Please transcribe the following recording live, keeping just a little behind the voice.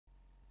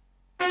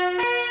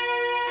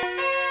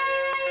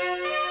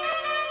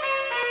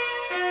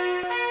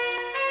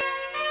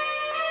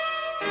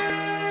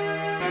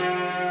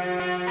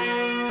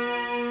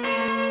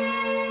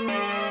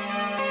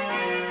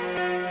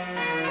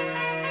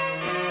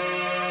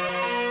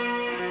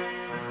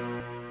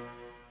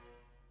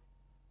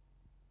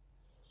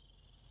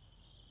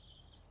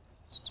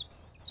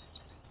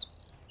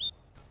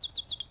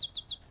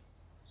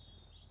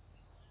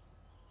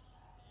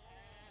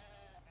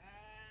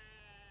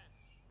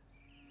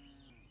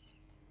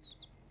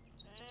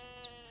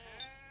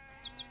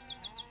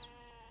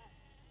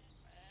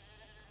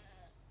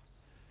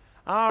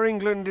Our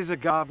England is a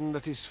garden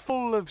that is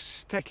full of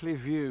stately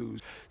views.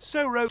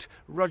 So wrote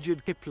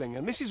Rudyard Kipling,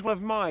 and this is one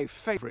of my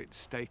favourite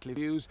stately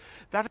views,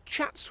 that of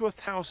Chatwsworth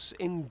House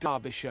in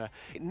Derbyshire.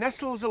 It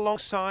nestles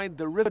alongside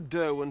the River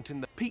Derwent in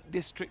the Peak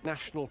District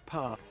National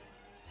Park.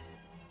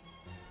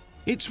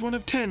 It's one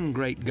of 10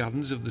 great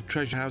gardens of the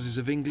treasure houses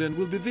of England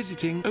we'll be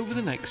visiting over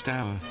the next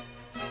hour.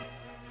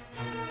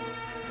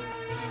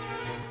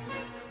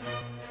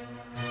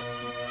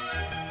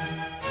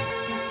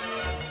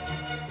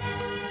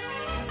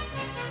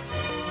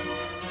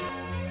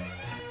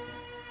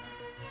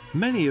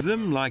 Many of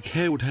them, like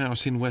Harewood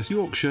House in West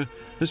Yorkshire,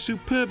 are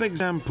superb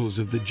examples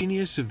of the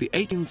genius of the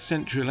 18th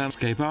century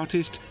landscape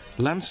artist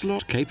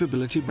Lancelot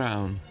Capability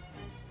Brown.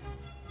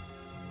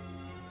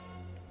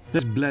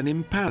 There's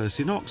Blenheim Palamce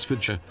in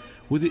Oxfordshire,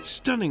 with its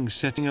stunning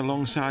setting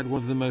alongside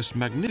one of the most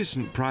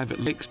magnificent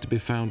private lakes to be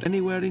found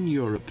anywhere in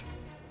Europe.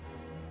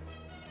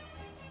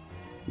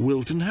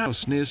 Wilton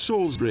House near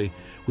Salisbury,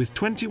 with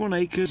 21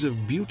 acres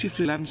of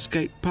beautifully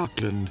landscaped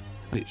parkland,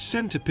 and its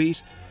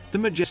centrepiece, the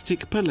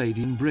majestic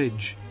Palladian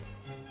Bridge.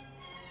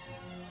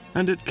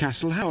 And at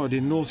Castle Howeard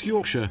in North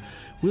Yorkshire,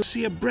 we'll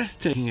see a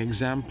breathtaking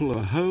example of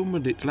a home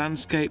and its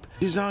landscape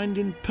designed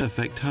in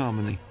perfect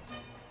harmony.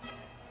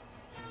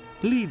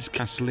 Leeds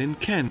Castle in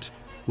Kent,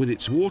 with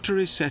its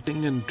watery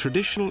setting and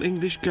traditional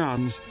English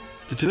gardens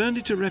that have earned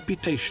it a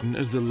reputation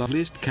as the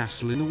loveliest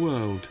castle in the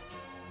world.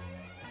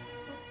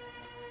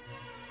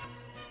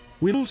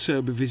 We'll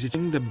also be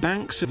visiting the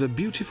banks of the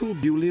beautiful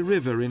Beaulieu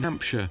River in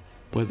Hampshire,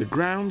 where the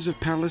grounds of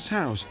Palace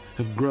House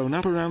have grown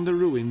up around the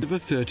ruins of a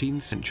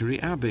 13th century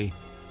abbey.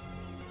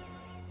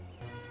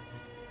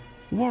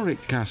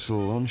 Warwick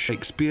Castle on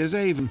Shakespeare's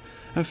Avon,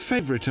 a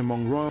favourite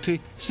among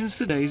royalty since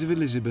the days of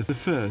Elizabeth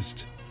I.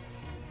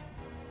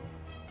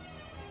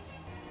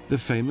 The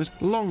famous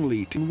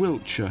Longleat in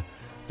Wiltshire,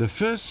 the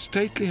first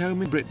stately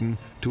home in Britain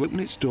to open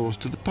its doors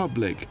to the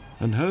public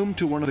and home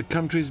to one of the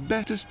country's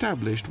best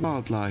established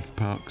wildlife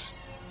parks.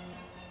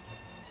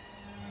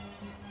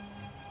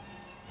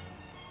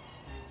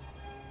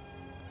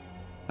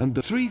 And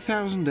the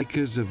 3,000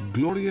 acres of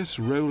glorious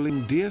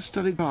rolling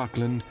deer-studded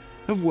parkland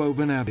of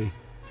Woburn Abbey,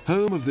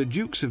 home of the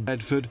Dukes of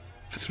Bedford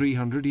for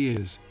 300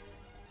 years.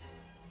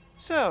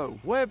 So,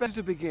 where better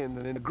to begin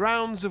than in the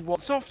grounds of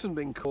what's often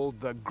been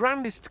called the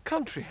grandest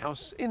country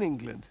house in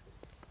England?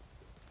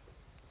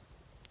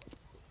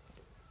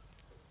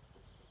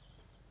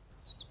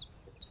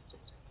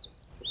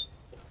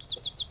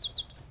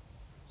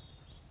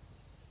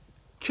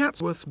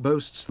 Chatsworth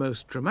boasts the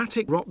most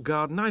dramatic rock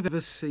garden I've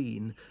ever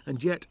seen,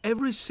 and yet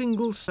every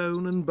single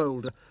stone and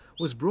boulder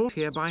was brought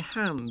here by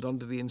hand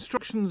under the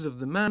instructions of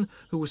the man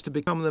who was to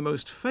become the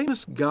most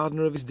famous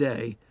gardener of his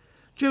day,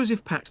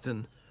 Joseph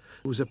Paxton,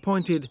 who was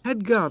appointed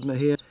head gardener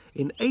here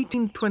in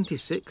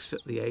 1826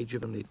 at the age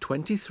of only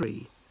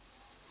 23.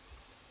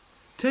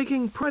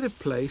 Taking pride of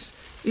place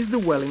is the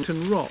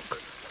Wellington Rock,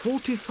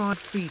 45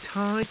 feet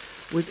high,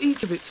 with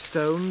each of its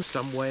stones,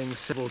 some weighing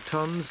several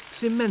tons,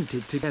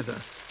 cemented together.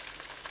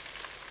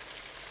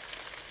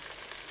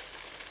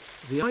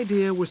 The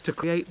idea was to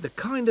create the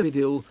kind of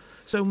idyll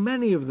so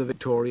many of the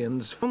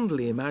Victorians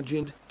fondly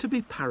imagined to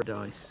be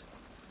paradise.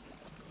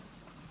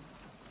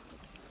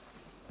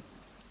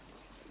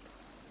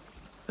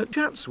 At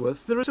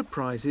Chatsworth there are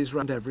surprises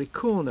round every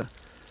corner.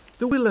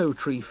 The willow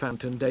tree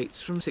fountain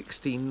dates from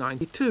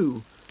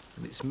 1692,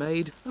 and it's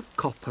made of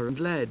copper and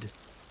lead.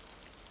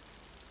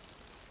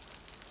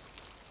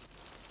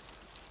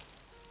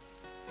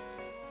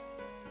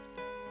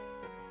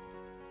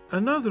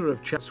 Another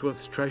of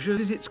Chatsworth's treasures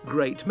is its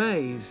Great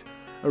Maze,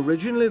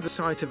 originally the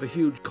site of a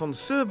huge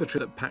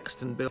conservatory that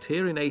Paxton built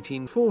here in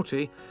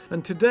 1840,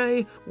 and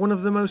today one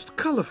of the most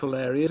colourful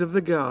areas of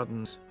the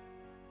gardens.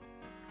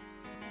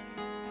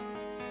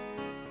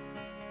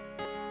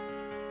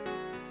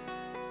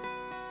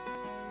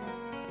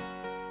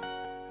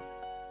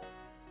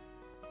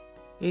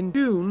 In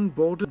June,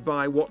 bordered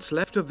by what's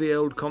left of the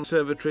old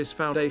conservatory's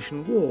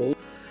foundation wall,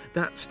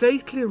 that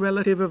stately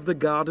relative of the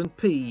garden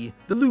pea,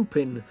 the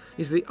lupin,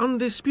 is the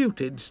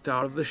undisputed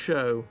star of the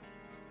show.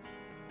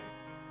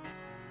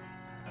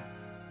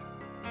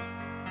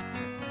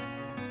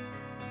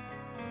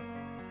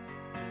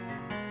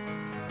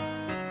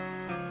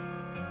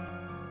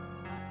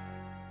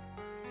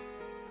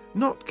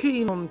 Not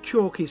keen on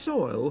chalky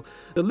soil,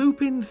 the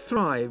lupin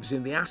thrives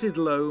in the acid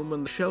loam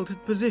and the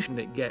sheltered position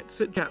it gets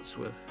at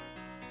Chatsworth.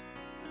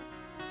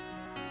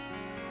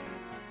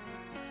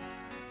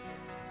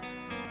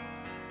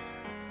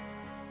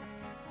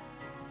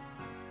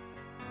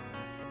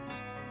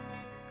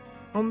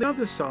 On the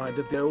other side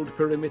of the old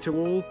perimeter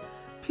wall,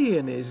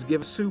 peonies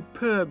give a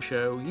superb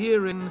show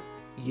year in,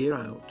 year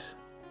out.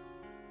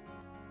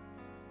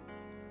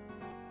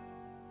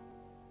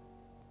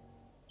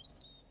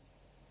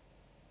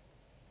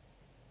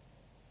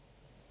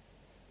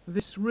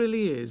 This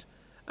really is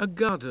a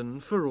garden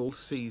for all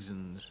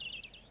seasons.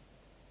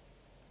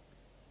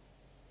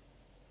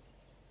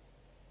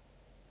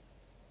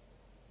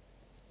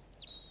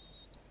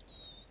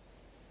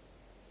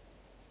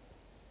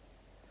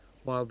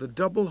 while the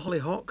double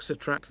hollyhocks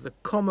attract the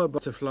commer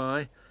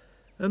butterfly,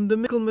 and the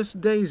Michaelmas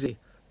daisy,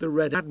 the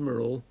red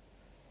admiral,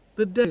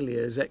 the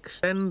dahlias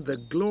extend the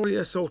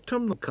glorious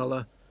autumnal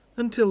colour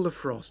until the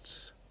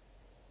frosts.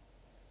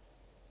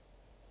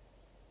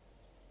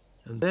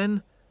 And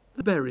then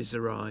the berries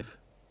arrive.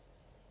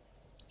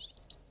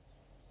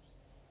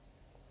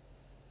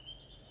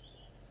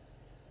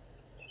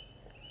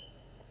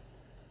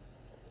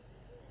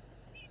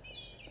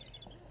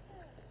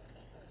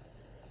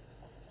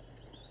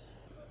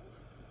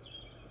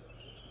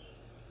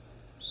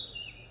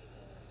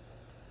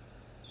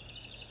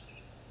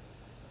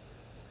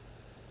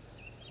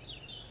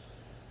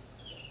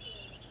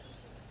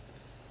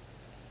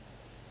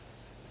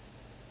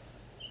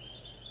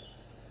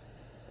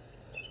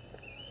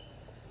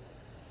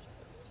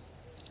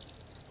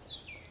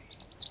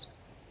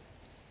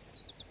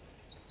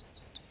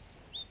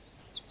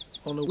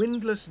 On a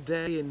windless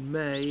day in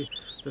May,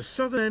 the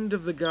southern end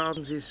of the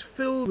gardens is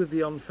filled with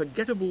the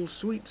unforgettable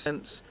sweet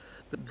scents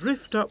that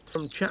drift up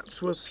from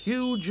Chatsworth's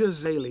huge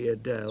azalea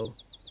dell.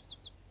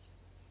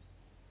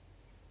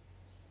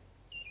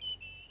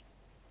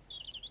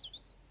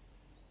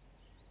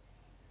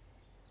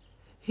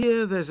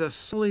 Here there's a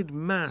solid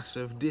mass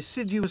of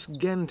deciduous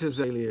Ghent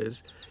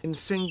azaleas in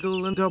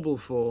single and double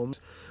forms,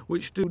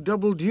 which do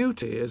double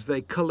duty as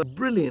they colour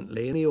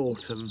brilliantly in the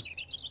autumn.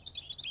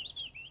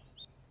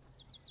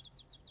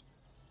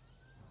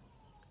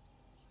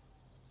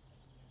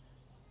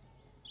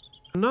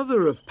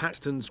 Another of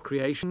Paxton's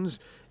creations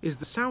is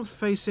the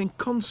south-facing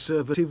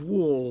conservative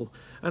wall,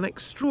 an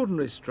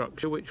extraordinary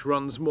structure which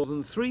runs more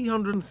than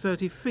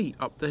 330 feet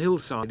up the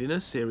hillside in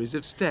a series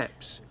of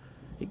steps.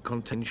 It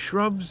contains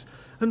shrubs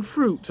and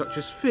fruit such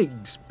as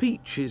figs,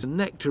 peaches and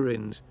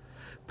nectarines.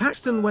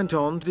 Paxton went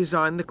on to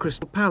design the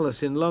Crystal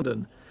Palace in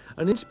London,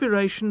 an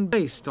inspiration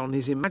based on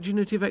his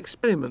imaginative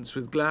experiments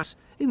with glass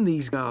in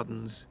these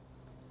gardens.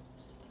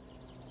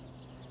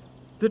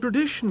 The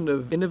tradition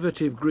of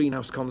innovative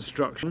greenhouse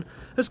construction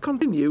has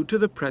continued to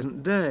the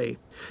present day.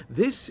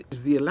 This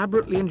is the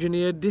elaborately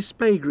engineered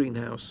display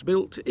greenhouse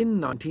built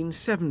in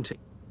 1970.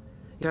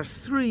 It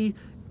has 3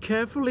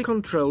 carefully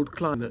controlled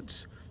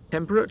climates: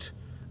 temperate,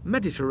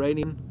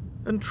 Mediterranean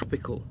and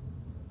tropical.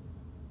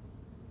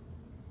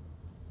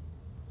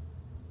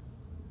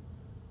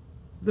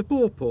 The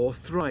pawpaw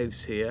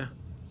thrives here.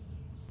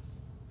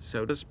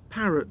 So does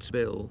parrot's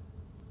bill.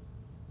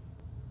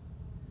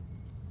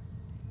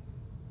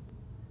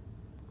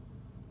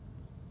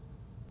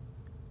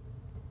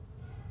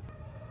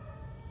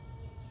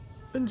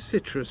 And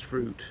citrus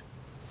fruit.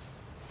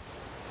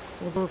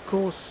 Although, of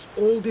course,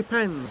 all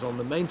depends on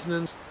the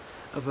maintenance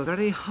of a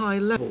very high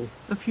level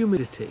of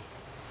humidity.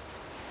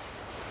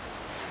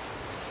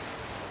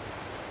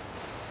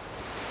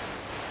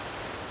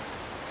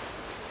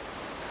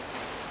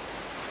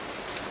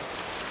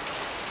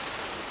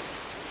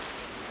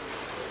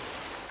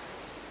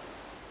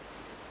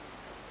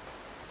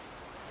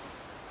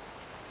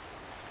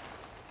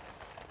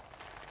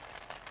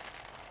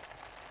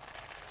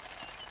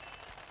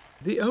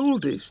 The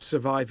oldest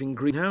surviving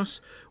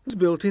greenhouse was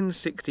built in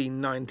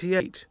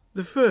 1698,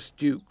 the first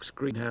Duke's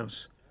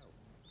greenhouse.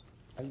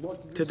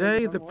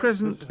 Today, the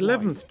present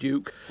 11th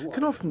Duke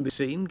can often be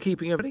seen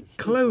keeping a very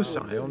close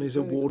eye on his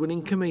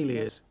award-winning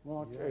camellias.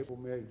 March, April,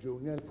 May,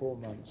 June, nearly 4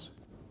 months.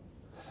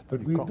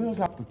 But we've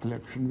built up the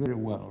collection very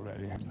well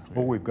already, haven't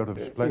we? Oh, we've got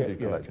a splendid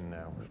collection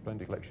now, a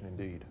splendid collection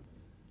indeed.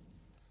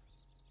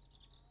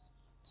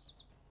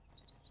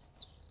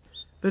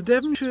 The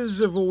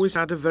Devonshires have always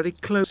had a very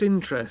close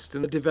interest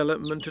in the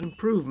development and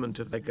improvement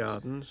of their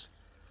gardens.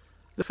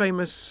 The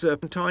famous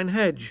serpentine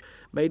hedge,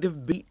 made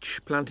of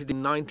beech planted in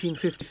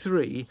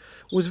 1953,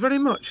 was very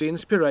much the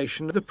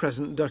inspiration of the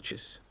present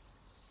Duchess.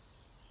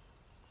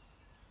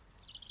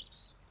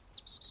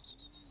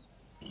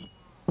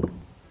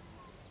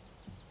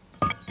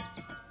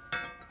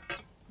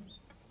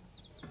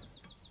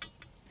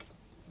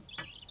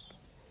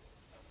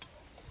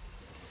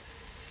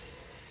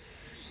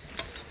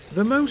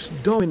 The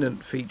most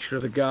dominant feature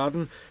of the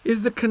garden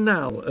is the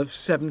canal of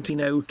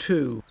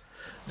 1702.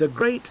 The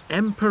great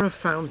Emperor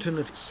fountain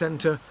at its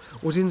centre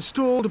was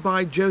installed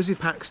by Joseph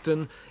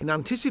Paxton in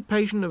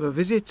anticipation of a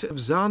visit of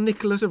Tsar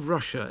Nicholas of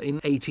Russia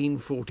in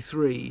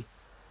 1843.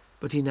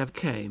 But he never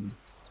came.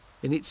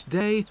 In its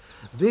day,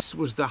 this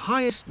was the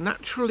highest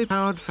naturally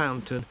powered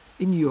fountain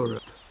in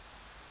Europe.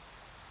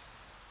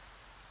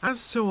 As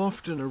so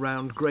often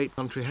around great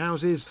country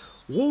houses,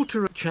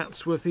 water at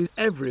Chatsworth is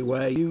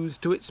everywhere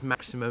used to its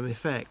maximum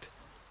effect.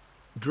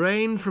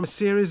 Drained from a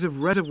series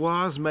of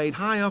reservoirs made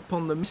high up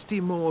on the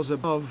misty moors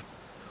above,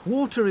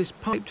 water is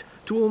piped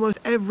to almost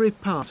every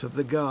part of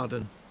the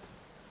garden.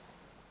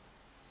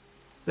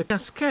 The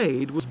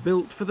cascade was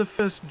built for the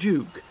first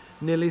Duke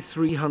nearly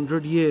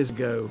 300 years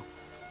ago.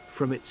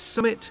 From its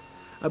summit,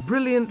 a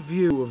brilliant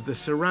view of the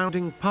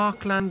surrounding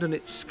parkland and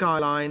its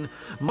skyline,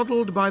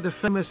 modelled by the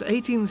famous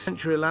 18th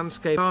century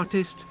landscape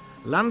artist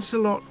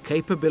Lancelot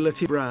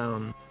Capability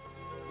Brown.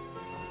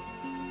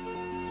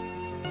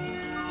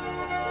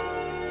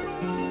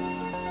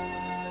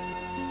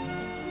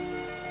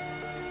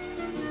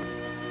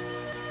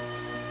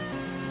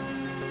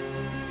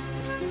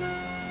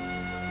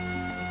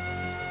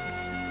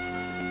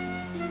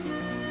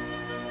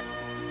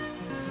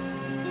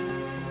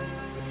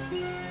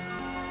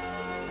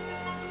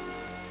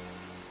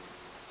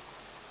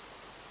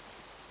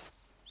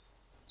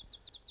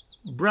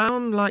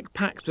 Brown, like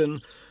Paxton,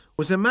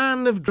 was a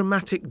man of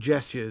dramatic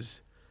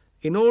gestures.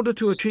 In order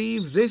to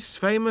achieve this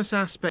famous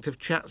aspect of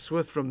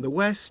Chatsworth from the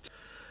west,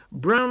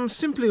 Brown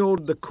simply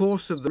ordered the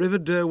course of the River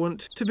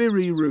Derwent to be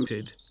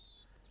rerouted.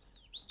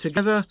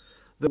 Together,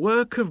 the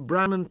work of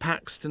Brown and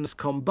Paxton has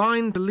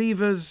combined to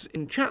leave us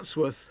in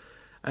Chatsworth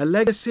a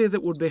legacy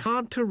that would be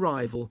hard to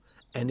rival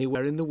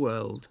anywhere in the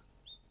world.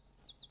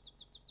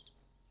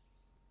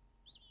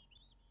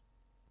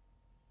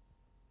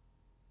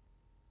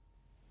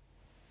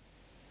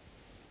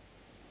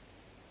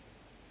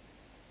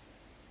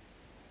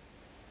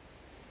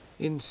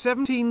 In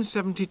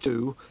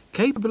 1772,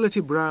 Capability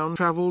Brown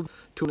travelled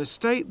to an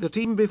estate that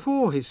even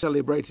before his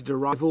celebrated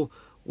arrival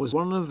was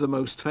one of the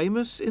most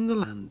famous in the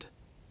land.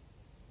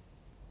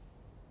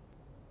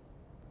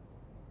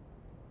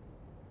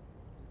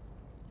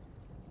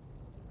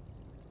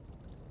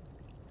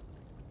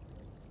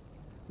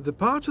 The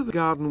part of the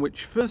garden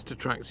which first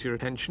attracts your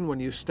attention when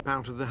you step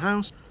out of the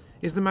house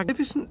is the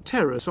magnificent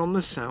terrace on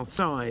the south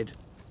side.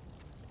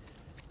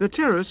 The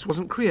terrace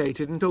wasn't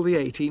created until the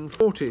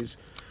 1840s,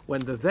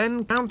 when the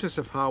then Countess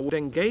of Harewood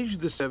engaged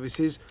the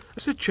services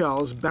of Sir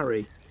Charles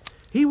Barry.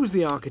 He was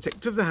the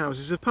architect of the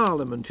Houses of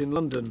Parliament in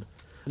London,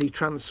 and he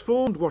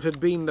transformed what had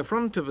been the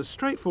front of a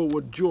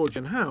straightforward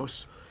Georgian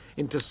house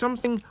into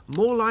something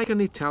more like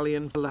an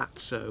Italian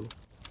palazzo.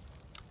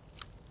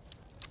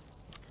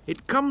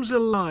 It comes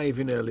alive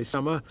in early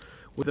summer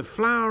with the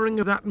flowering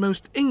of that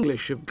most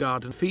English of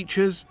garden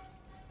features,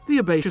 the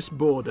herbaceous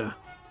border.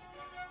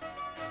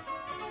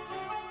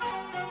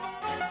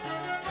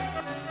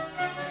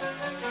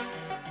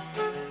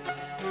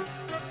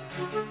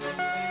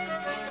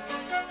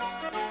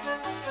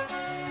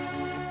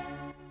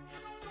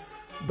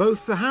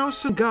 Both the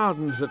house and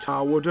gardens at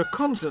Harewood are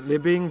constantly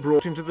being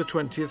brought into the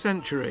 20th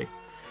century.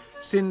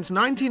 Since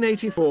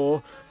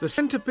 1984, the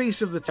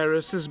centrepiece of the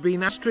terrace has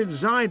been Astrid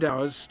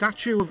Zydauer's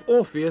statue of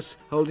Orpheus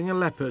holding a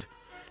leopard.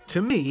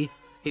 To me,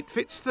 it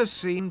fits the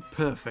scene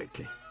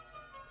perfectly.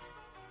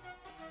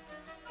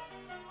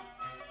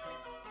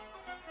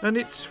 And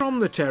it's from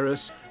the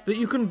terrace that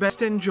you can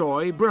best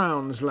enjoy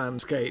Brown's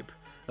landscape,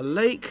 a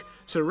lake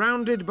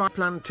surrounded by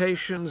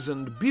plantations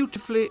and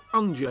beautifully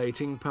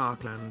undulating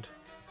parkland.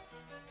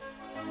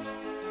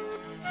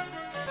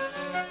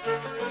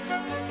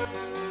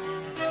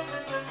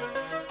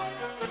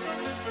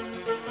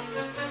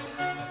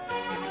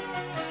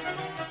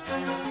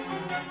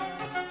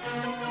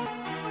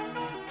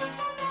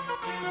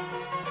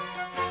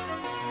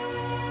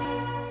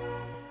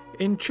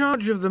 In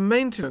charge of the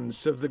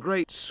maintenance of the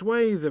great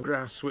swathe of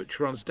grass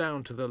which runs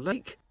down to the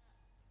lake,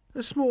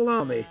 a small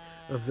army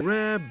of the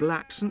rare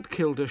black St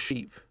Kilda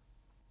sheep.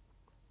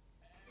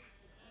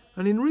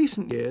 And in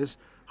recent years,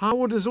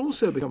 Harewood has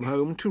also become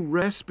home to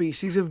rare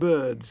species of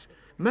birds,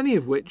 many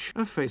of which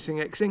are facing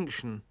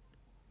extinction.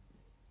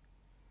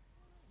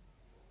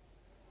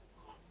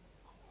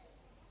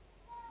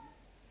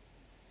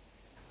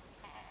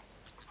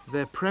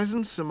 Their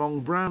presence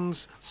among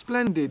Brown's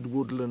splendid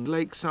woodland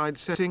lakeside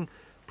setting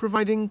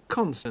providing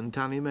constant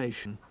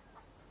animation.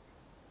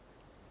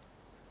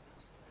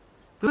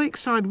 The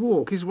lakeside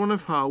walk is one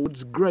of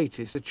Harewood's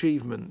greatest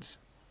achievements.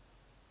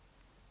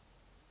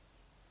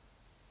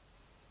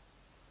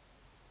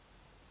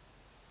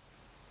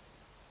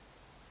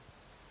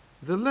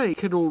 The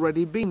lake had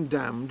already been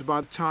dammed by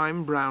the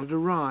time Brown had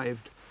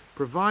arrived,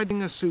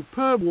 providing a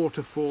superb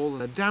waterfall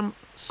and a damp,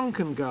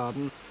 sunken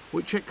garden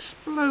which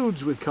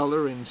explodes with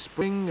colour in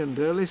spring and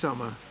early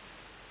summer.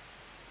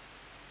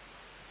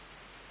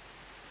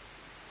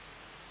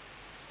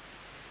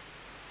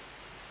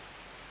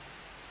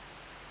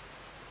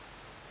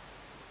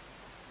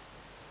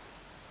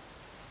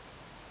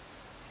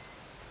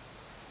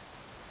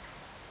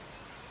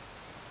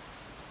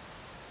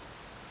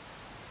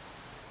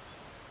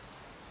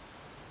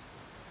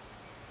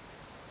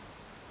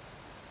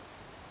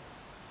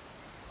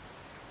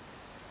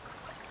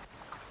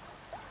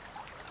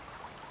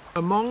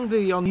 Among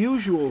the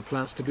unusual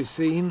plants to be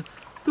seen,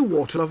 the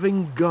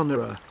water-loving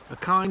gunnera, a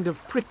kind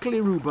of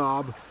prickly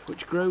rhubarb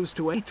which grows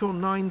to 8 or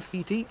 9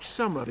 feet each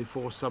summer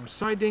before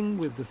subsiding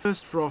with the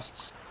first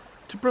frosts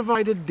to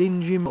provide a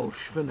dingy mulch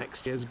for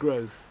next year's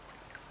growth.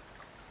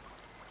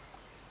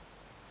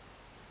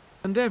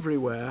 And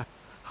everywhere,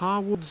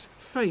 Harewood's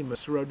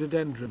famous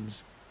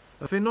rhododendrons,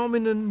 a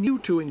phenomenon new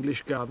to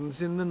English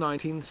gardens in the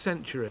 19th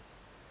century.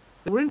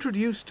 They were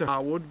introduced to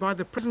Harewood by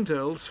the present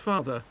Earl's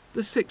father,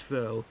 the 6th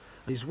Earl,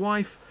 and his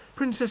wife,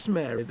 Princess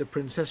Mary, the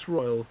Princess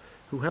Royal,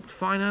 who helped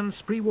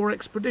finance pre-war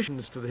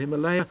expeditions to the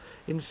Himalaya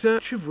in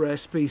search of rare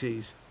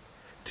species.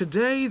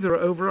 Today there are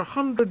over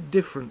 100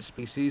 different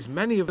species,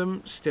 many of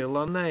them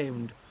still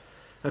unnamed.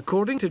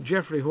 According to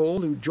Geoffrey Hall,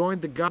 who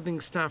joined the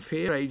gardening staff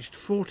here aged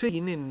 14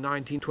 in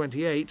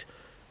 1928,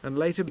 and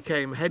later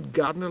became head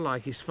gardener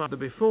like his father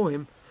before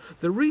him,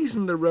 the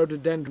reason the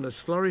rhododendron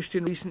has flourished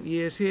in recent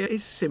years here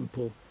is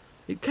simple.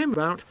 It came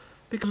about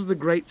because of the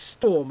Great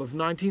Storm of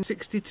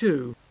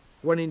 1962,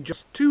 when in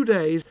just 2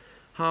 days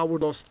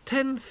Harewood lost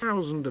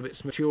 10,000 of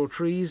its mature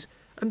trees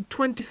and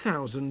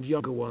 20,000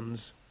 younger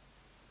ones.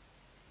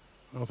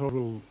 I thought,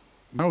 well,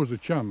 now's the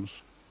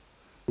chance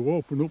to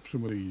open up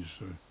some of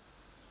these,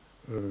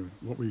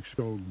 what we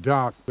call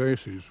dark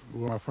places,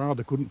 where my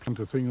father couldn't plant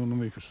a thing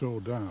underneath, it was so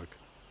dark.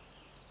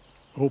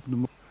 Open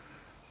them up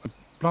and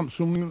plant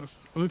something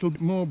that's a little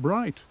bit more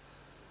bright.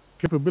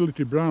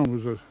 Capability Brown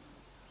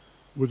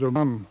was a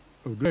man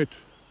of great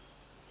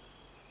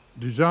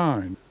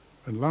design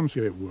and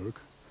landscape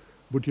work,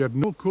 but he had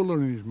no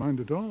colour in his mind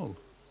at all.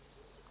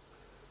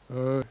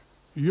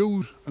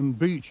 Yews and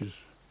beeches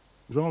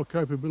was all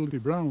Capability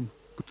Brown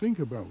could think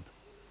about.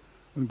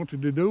 And what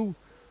did he do?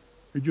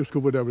 He just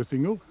covered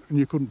everything up, and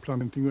you couldn't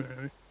plant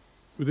anything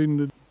within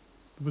the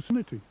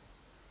vicinity.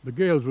 The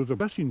Gales was a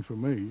blessing for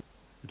me.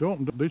 It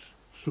opened up this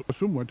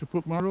somewhere to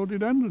put my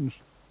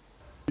rhododendrons.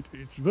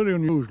 It's very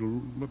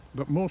unusual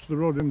that most of the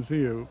rhododendrons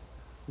here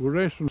were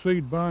raised from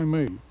seed by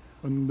me,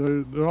 and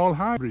they're all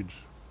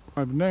hybrids.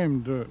 I've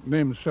named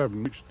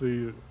 7, which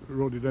the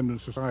Rhododendron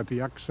Society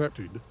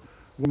accepted.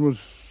 One was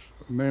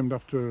named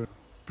after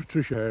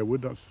Patricia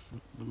Harewood, that's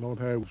Lord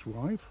Harewood's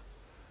wife.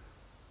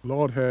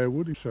 Lord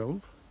Harewood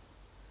himself.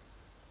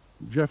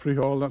 Geoffrey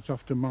Hall, that's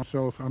after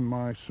myself and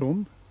my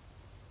son.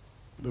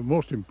 The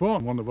most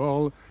important one of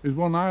all is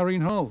one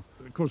Irene Hall.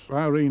 Of course,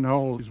 Irene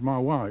Hall is my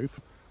wife,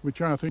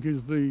 which I think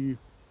is the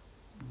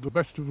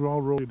best of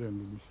all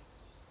rhododendrons.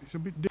 It's a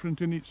bit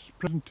different in its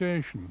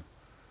presentation.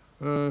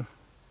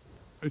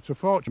 It's a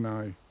fortune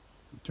eye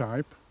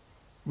type,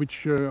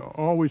 which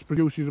always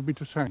produces a bit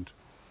of scent.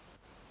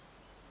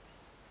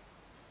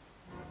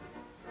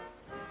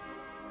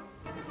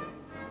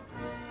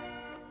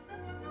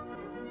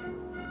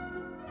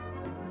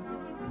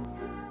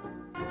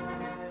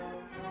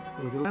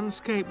 With a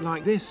landscape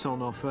like this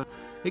on offer,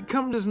 it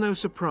comes as no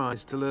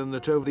surprise to learn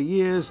that over the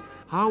years,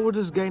 Harewood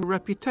has gained a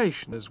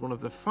reputation as one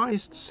of the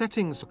finest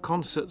settings for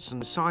concerts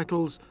and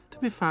recitals to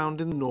be found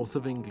in the north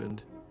of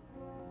England.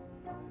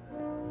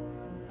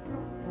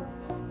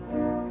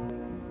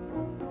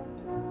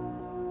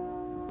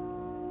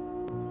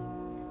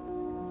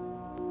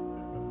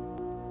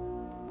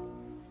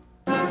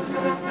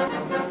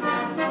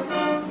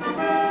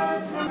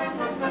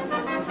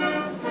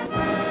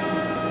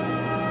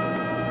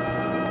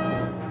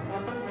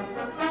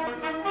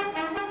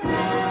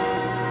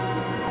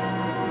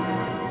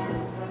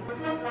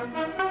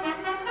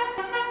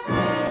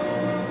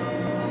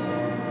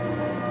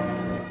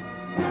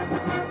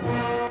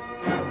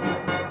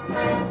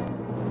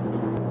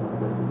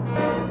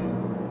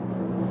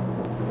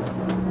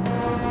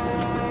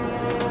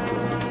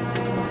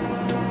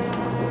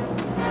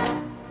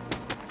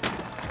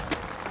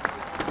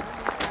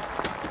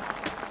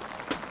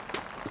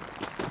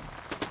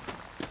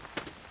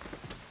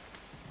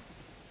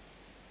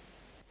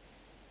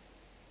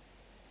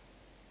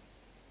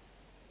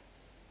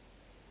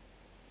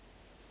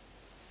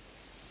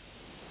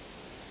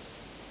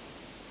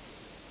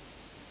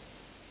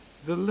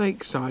 The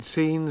lakeside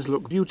scenes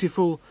look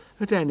beautiful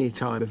at any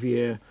time of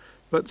year,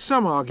 but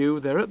some argue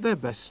they're at their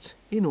best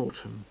in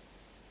autumn.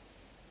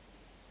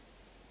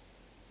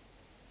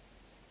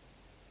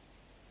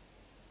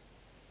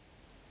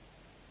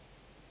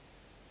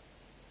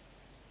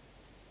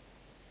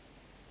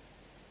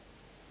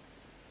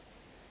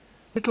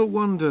 Little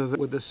wonder that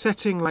with a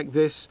setting like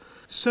this,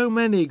 so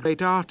many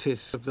great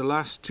artists of the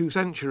last 2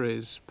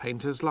 centuries,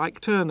 painters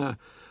like Turner,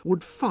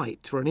 would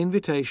fight for an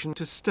invitation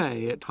to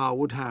stay at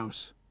Harewood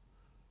House.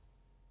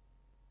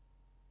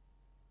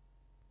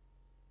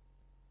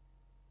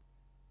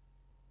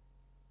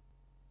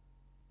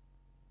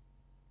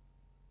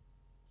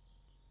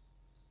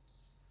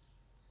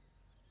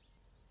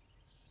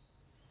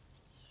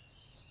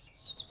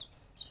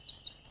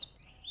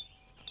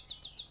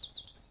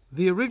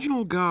 The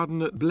original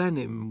garden at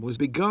Blenheim was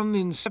begun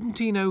in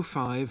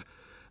 1705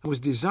 and was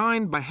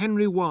designed by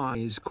Henry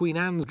Wise, Queen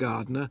Anne's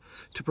gardener,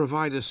 to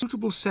provide a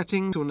suitable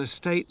setting to an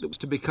estate that was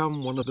to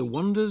become one of the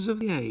wonders of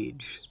the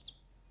age.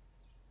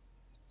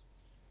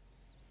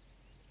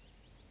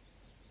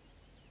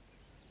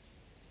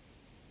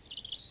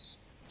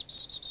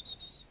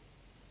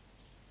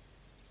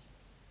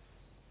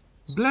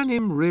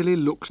 Blenheim really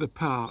looks the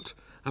part,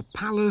 a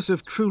palace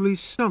of truly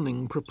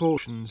stunning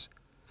proportions.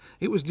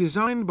 It was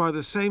designed by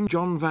the same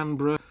John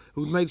Vanbrugh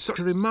who'd made such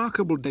a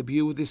remarkable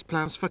debut with his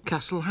plans for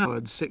Castle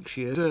Howeard 6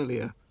 years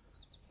earlier.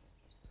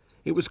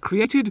 It was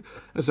created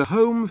as a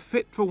home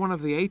fit for one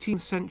of the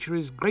 18th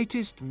century's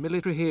greatest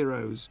military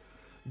heroes,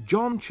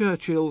 John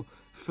Churchill,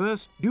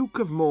 1st Duke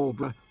of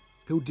Marlborough,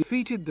 who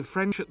defeated the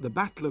French at the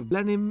Battle of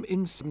Blenheim in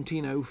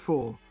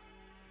 1704.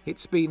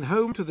 It's been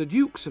home to the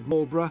Dukes of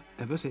Marlborough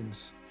ever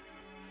since.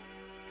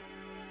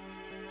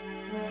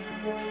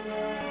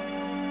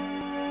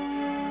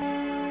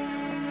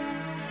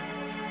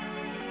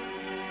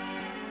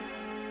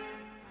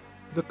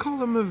 The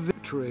column of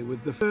Victory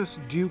with the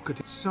first Duke at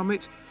its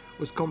summit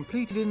was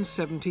completed in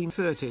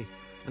 1730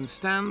 and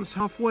stands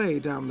halfway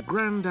down the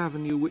grand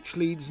avenue which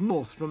leads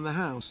north from the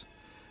house,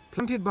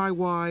 planted by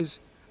Wise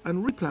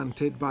and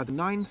replanted by the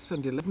 9th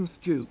and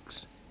 11th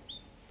Dukes.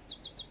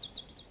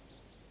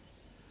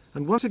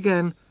 And once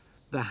again,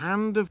 the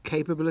hand of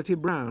Capability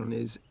Brown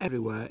is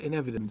everywhere in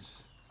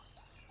evidence.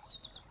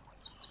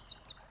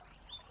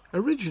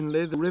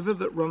 Originally, the river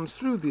that runs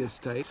through the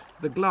estate,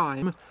 the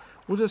Glyme,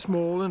 was a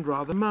small and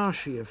rather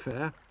marshy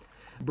affair.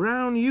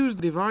 Brown used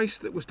the device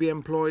that was to be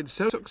employed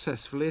so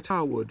successfully at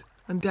Harewood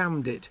and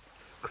dammed it,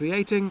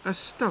 creating a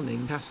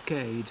stunning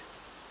cascade.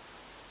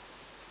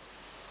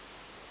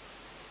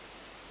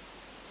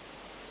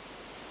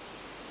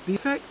 The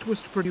effect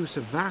was to produce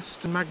a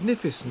vast and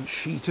magnificent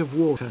sheet of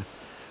water,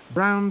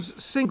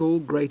 Brown's single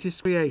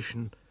greatest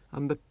creation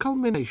and the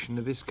culmination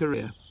of his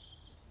career.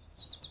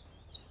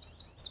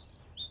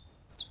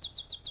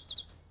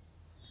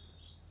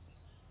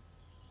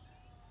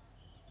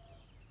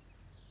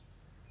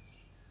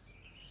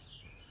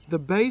 The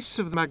base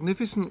of the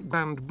magnificent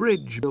Grand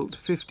Bridge, built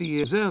 50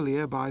 years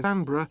earlier by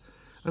Vanbrugh,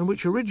 and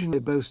which originally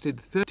boasted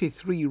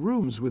 33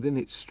 rooms within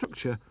its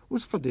structure,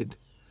 was flooded.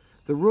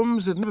 The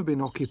rooms had never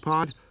been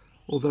occupied,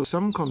 although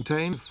some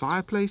contained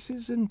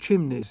fireplaces and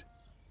chimneys.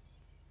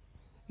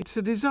 It's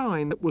a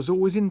design that was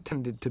always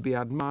intended to be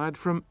admired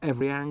from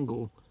every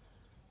angle.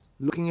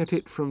 Looking at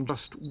it from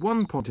just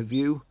one point of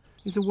view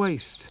is a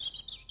waste.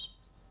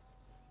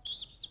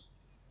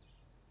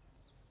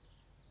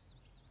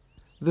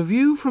 The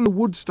view from the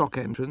Woodstock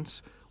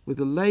entrance, with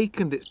the lake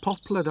and its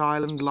poplared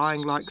island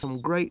lying like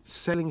some great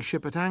sailing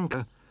ship at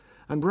anchor,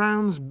 and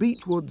Brown's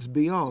beechwoods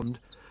beyond,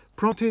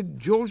 prompted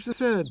George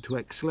III to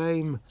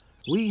exclaim,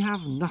 "We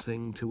have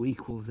nothing to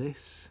equal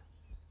this."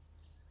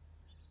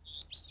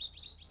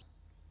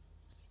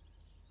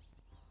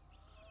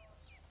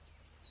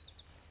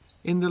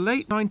 In the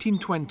late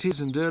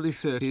 1920s and early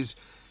 30s,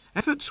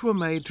 efforts were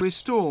made to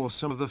restore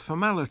some of the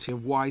formality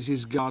of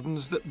Wyse's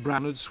gardens that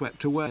Brown had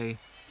swept away.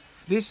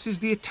 This is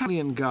the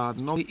Italian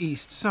garden on the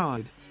east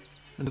side,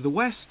 and to the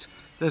west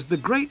there's the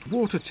great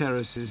water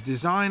terraces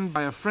designed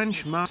by a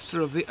French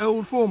master of the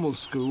old formal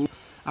school,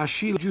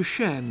 Achille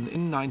Duchesne,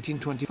 in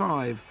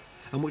 1925,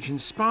 and which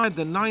inspired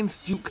the 9th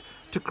Duke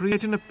to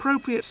create an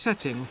appropriate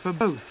setting for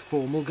both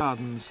formal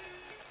gardens.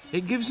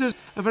 It gives us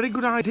a very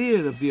good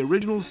idea of the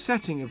original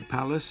setting of the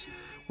palace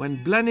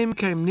when Blenheim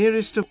came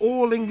nearest of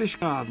all English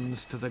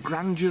gardens to the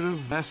grandeur of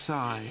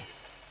Versailles.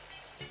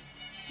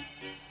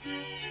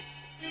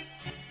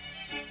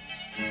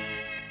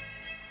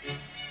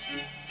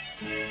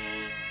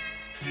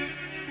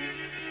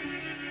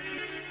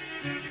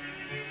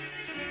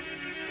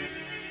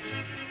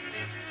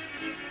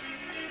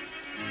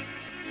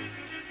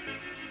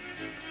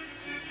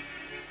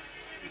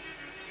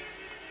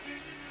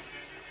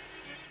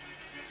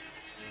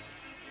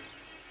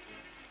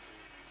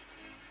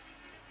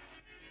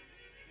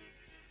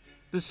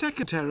 The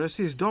second terrace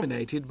is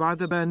dominated by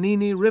the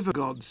Bernini River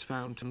Gods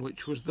fountain,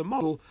 which was the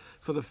model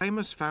for the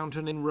famous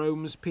fountain in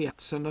Rome's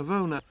Piazza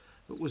Navona,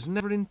 but was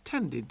never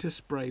intended to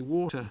spray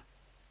water.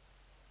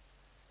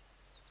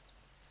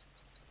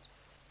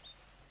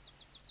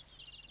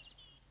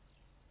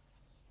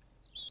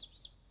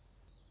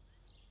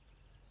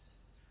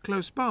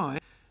 Close by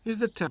is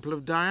the Temple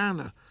of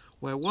Diana,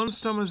 where one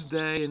summer's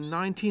day in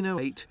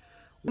 1908,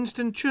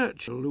 Winston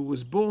Churchill, who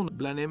was born at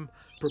Blenheim,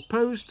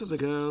 proposed to the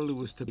girl who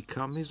was to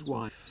become his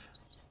wife.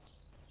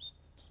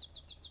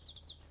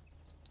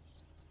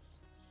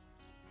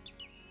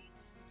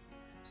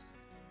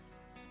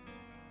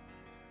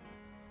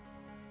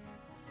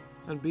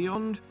 And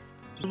beyond,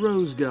 the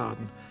Rose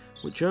Garden,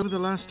 which over the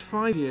last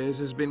 5 years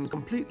has been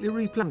completely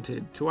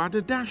replanted to add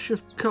a dash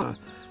of colour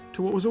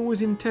to what was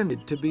always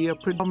intended to be a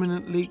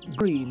predominantly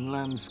green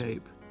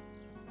landscape.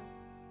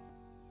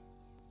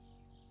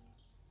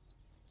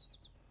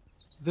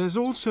 There's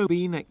also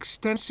been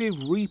extensive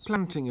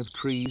replanting of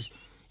trees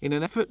in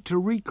an effort to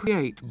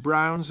recreate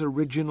Brown's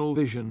original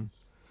vision.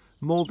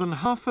 More than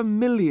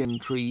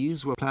 500,000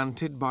 trees were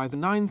planted by the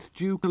 9th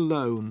Duke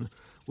alone,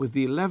 with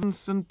the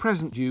 11th and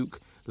present Duke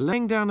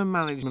laying down a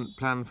management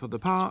plan for the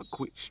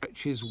park which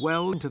stretches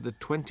well into the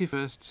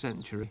 21st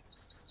century.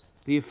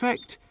 The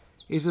effect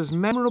is as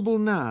memorable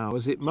now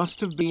as it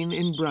must have been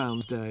in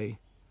Brown's day.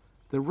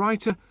 The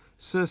writer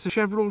Sir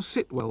Sacheverell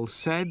Sitwell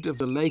said of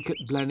the lake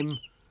at Blenheim,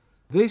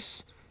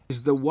 "This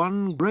is the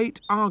one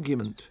great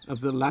argument of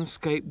the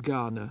landscape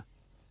gardener.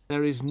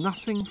 There is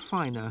nothing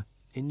finer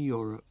in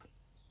Europe."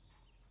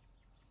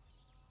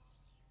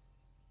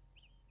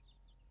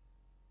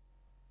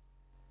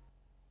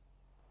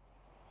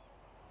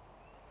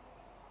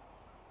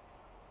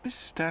 This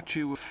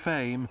statue of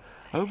fame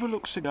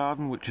overlooks a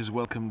garden which has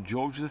welcomed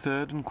George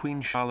III and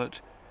Queen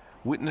Charlotte,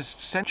 witnessed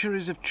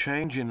centuries of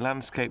change in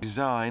landscape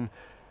design,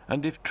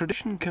 and, if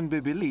tradition can be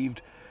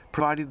believed,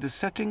 provided the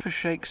setting for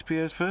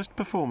Shakespeare's first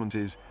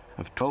performances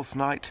of Twelfth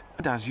Night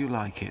and As You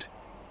Like It.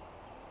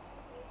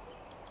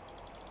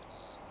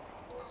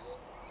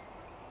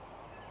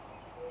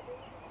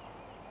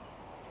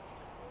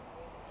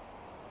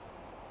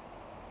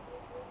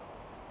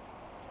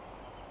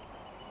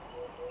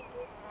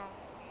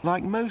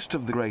 Like most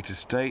of the great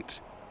estates,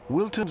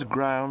 Wilton's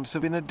grounds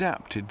have been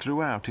adapted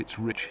throughout its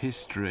rich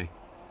history.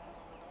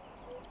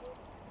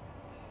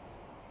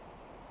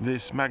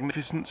 This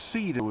magnificent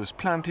cedar was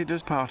planted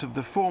as part of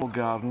the formal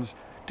gardens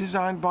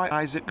designed by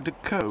Isaac de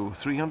Coe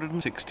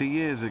 360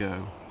 years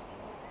ago.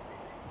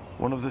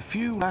 One of the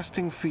few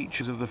lasting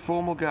features of the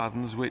formal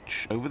gardens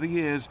which, over the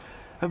years,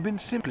 have been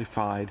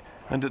simplified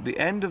and at the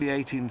end of the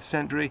 18th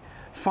century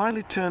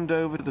finally turned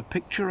over to the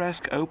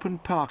picturesque open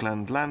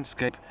parkland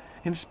landscape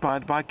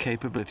inspired by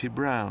Capability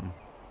Brown.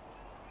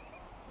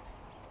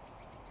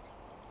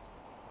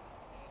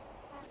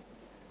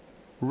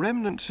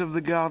 Remnants of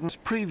the garden's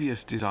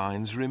previous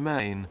designs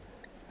remain.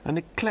 An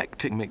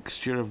eclectic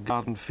mixture of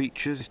garden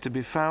features is to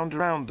be found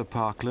around the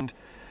parkland,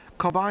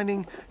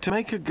 combining to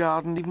make a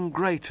garden even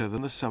greater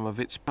than the sum of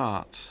its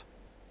parts.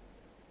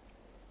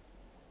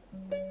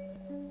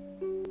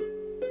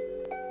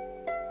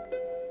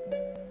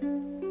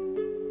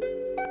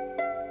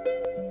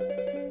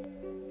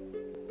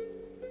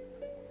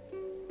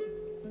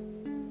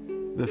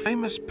 The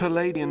famous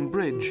Palladian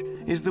Bridge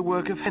is the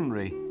work of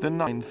Henry, the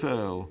 9th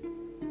Earl.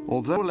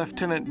 Although a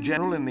Lieutenant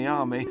General in the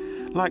army,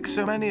 like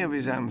so many of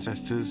his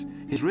ancestors,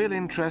 his real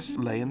interests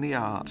lay in the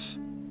arts.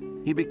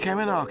 He became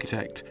an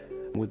architect,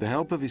 and with the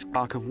help of his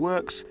clerk of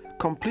works,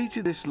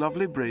 completed this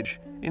lovely bridge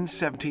in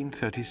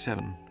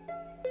 1737.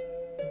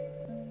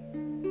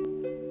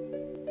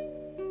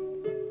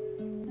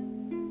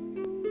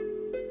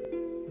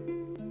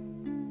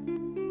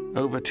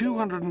 Over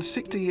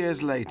 260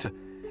 years later,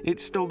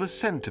 it's still the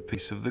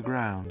centrepiece of the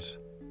grounds.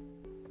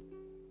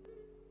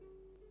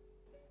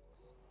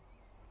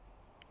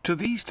 To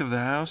the east of the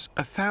house,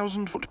 a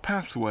 1,000-foot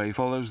pathway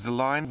follows the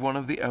line of one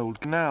of the old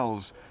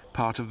canals,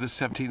 part of the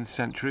 17th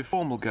century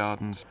formal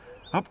gardens,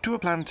 up to a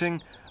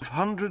planting of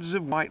hundreds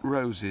of white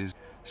roses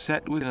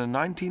set within a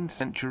 19th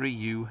century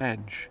yew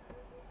hedge.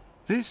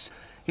 This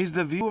is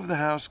the view of the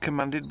house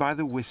commanded by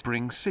the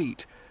Whispering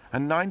Seat, a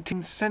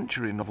 19th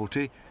century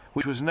novelty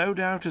which was no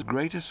doubt as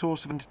great a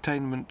source of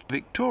entertainment to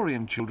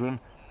Victorian children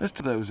as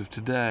to those of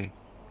today.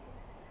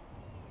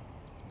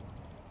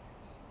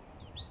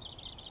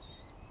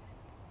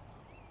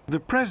 The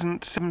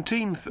present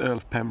 17th Earl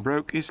of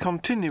Pembroke is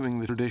continuing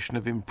the tradition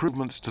of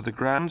improvements to the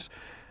grounds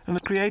and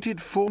has created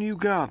 4 new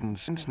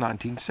gardens since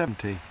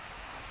 1970.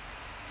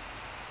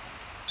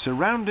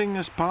 Surrounding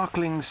a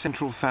sparkling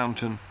central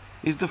fountain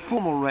is the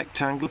formal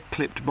rectangle of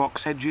clipped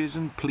box hedges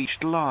and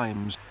pleached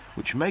limes,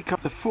 which make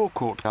up the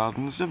forecourt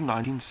gardens of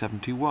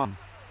 1971.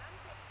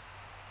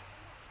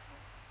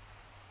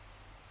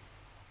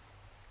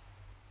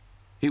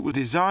 It was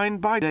designed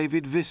by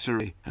David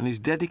Visery and is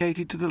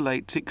dedicated to the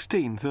late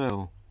 16th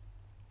Earl.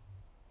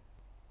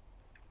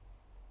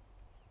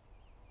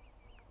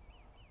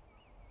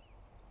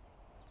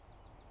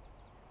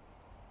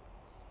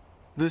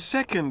 The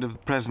second of the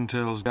present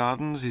Earl's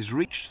gardens is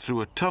reached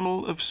through a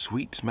tunnel of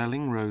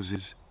sweet-smelling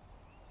roses.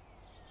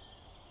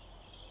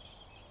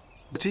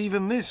 But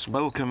even this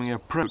welcoming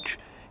approach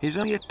is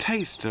only a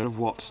taster of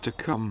what's to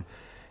come,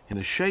 in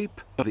the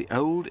shape of the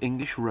Old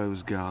English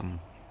Rose Garden.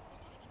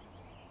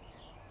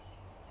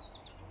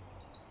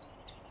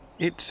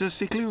 It's a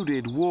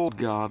secluded walled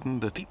garden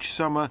that each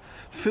summer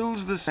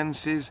fills the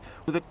senses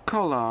with a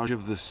collage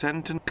of the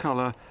scent and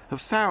colour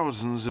of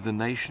thousands of the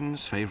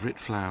nation's favourite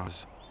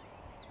flowers.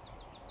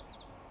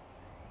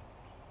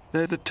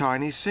 There's the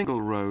tiny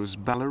single rose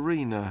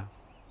ballerina,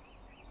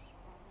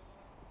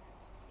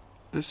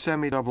 the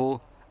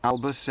semi-double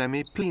Alba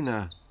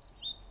semiplena,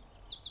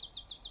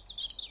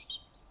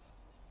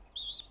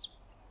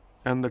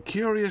 and the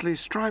curiously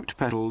striped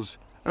petals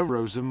of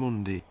Rosa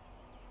Mundi.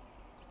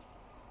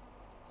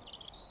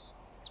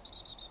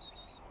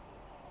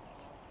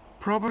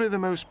 Probably the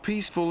most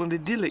peaceful and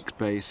idyllic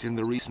space in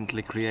the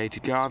recently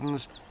created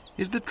gardens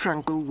is the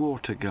tranquil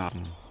water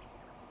garden.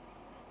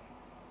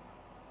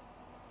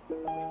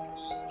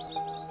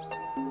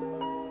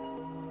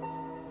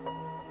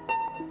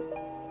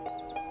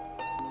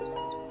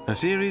 A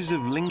series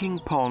of linking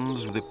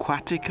ponds with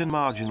aquatic and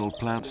marginal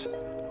plants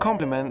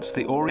complements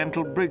the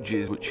oriental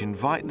bridges which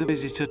invite the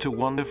visitor to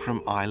wander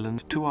from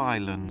island to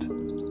island.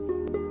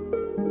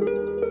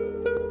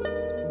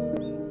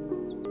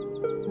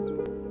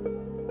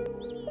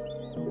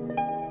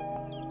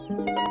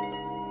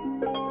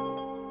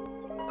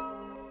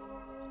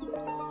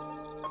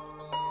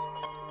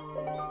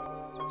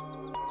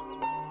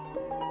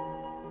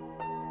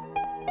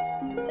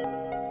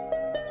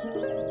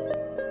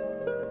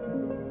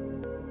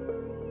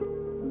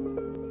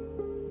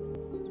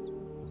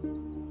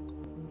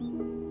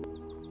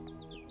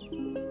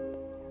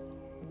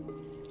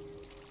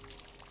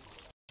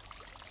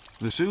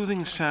 The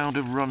soothing sound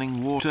of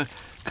running water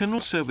can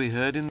also be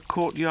heard in the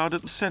courtyard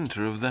at the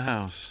centre of the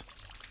house.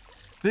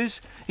 This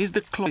is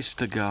the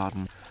cloister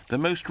garden, the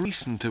most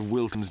recent of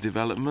Wilton's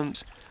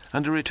developments,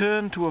 and a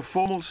return to a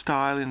formal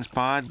style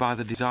inspired by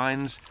the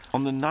designs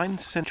on the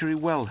 9th century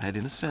wellhead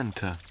in the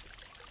centre.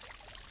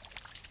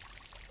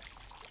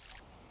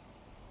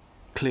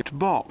 Clipped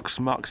box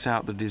marks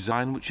out the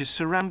design, which is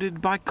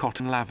surrounded by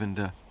cotton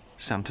lavender,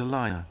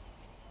 Santolina.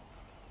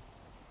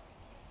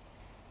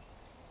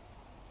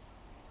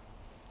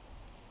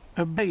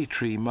 A bay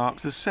tree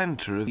marks the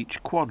centre of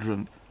each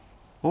quadrant,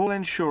 all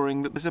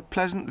ensuring that there's a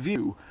pleasant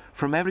view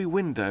from every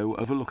window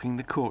overlooking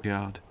the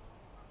courtyard.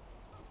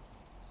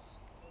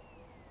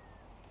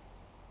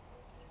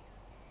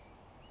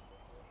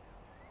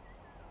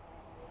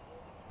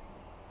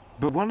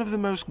 But one of the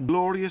most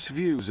glorious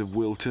views of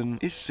Wilton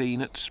is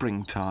seen at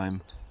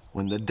springtime,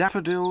 when the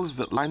daffodils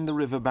that line the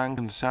riverbank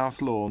and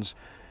south lawns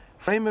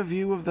frame a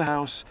view of the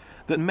house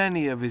that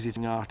many a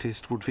visiting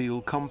artist would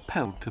feel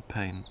compelled to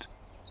paint.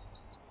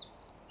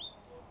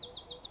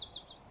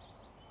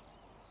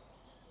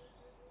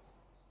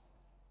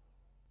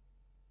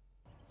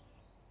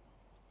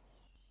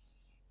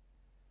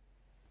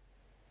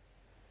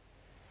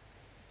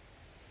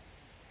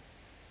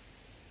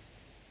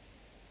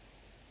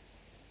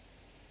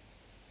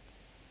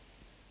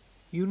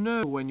 You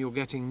know when you're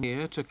getting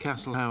near to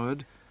Castle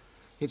Howeard.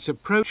 It's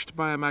approached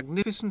by a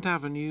magnificent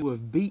avenue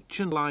of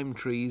beech and lime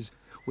trees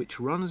which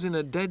runs in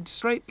a dead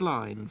straight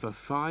line for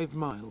 5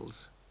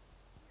 miles.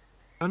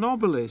 An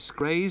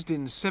obelisk raised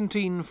in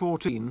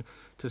 1714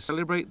 to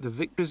celebrate the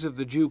victories of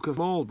the Duke of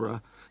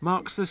Marlborough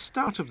marks the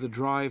start of the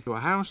drive to a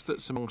house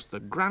that's amongst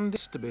the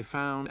grandest to be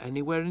found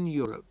anywhere in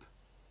Europe.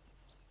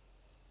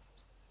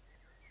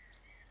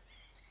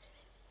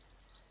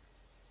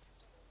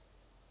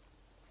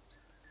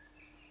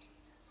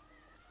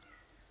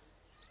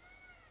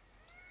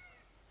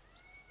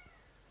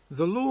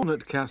 The lawn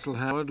at Castle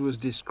Howeard was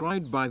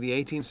described by the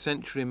 18th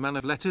century man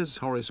of letters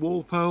Horace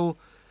Walpole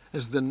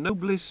as the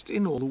noblest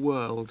in all the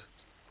world.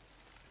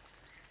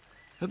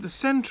 At the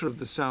centre of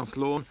the south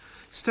lawn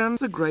stands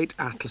the great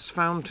Atlas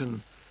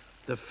fountain.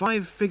 The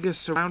 5 figures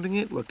surrounding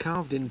it were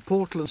carved in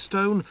Portland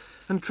stone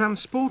and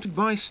transported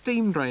by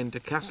steam train to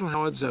Castle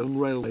Howeard's own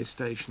railway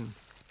station.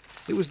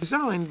 It was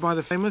designed by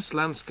the famous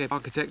landscape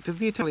architect of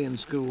the Italian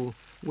school,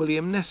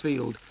 William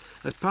Nesfield,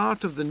 as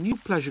part of the new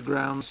pleasure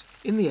grounds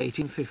in the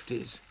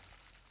 1850s.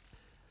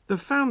 The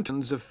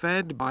fountains are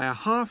fed by a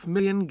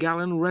 500,000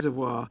 gallon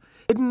reservoir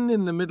hidden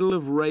in the middle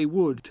of Ray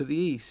Wood to the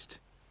east.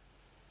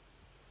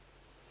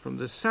 From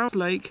the South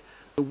Lake,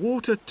 the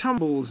water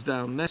tumbles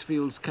down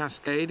Nesfield's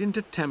cascade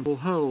into Temple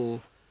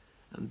Hole,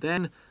 and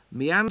then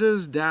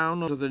meanders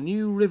down onto the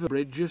new river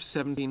bridge of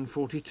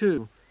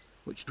 1742,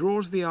 which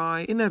draws the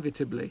eye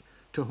inevitably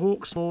to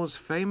Hawksmoor's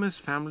famous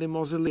family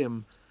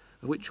mausoleum,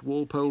 of which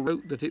Walpole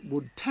wrote that it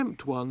would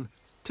tempt one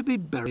to be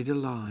buried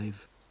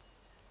alive.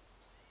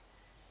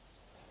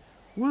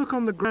 Work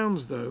on the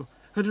grounds, though,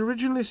 had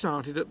originally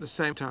started at the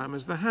same time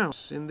as the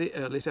house in the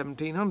early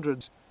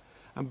 1700s,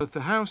 and both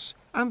the house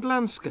and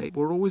landscape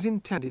were always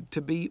intended to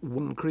be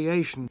one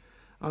creation,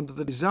 under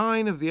the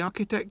design of the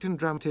architect and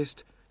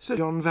dramatist Sir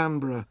John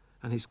Vanbrugh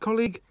and his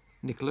colleague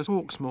Nicholas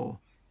Hawksmoor.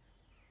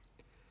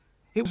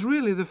 It was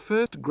really the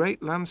first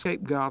great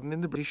landscape garden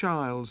in the British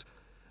Isles,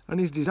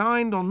 and is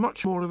designed on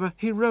much more of a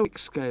heroic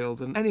scale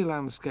than any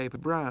landscape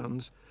of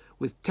Brown's,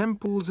 with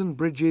temples and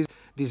bridges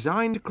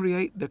designed to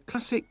create the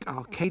classic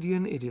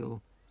Arcadian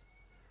idyll.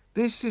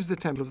 This is the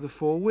Temple of the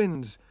Four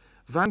Winds,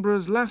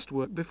 Vanbrugh's last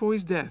work before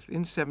his death in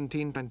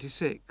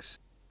 1726.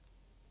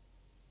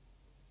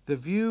 The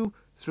view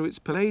through its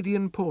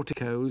Palladian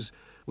porticos,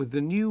 with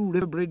the new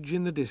river bridge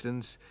in the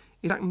distance,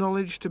 is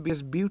acknowledged to be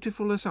as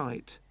beautiful a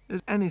sight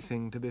as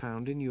anything to be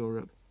found in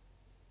Europe.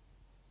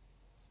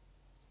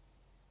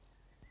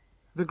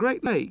 The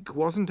Great Lake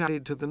wasn't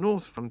added to the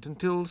north front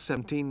until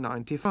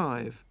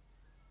 1795.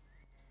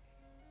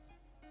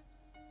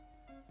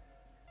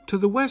 To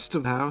the west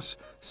of the house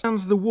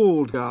stands the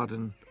walled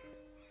garden.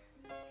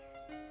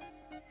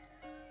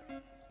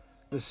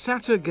 The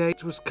Satyr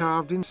Gate was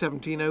carved in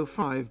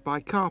 1705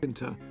 by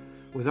Carpenter,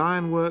 with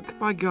ironwork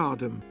by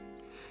Gardam.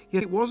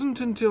 Yet it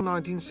wasn't until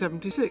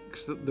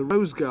 1976 that the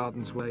Rose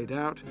Gardens were laid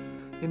out,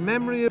 in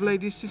memory of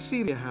Lady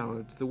Cecilia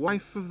Howard, the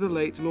wife of the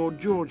late Lord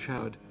George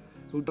Howard,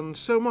 who'd done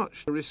so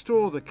much to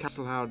restore the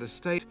Castle Howeard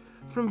estate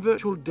from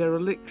virtual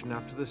dereliction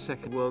after the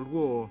Second World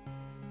War.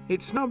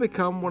 It's now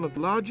become one of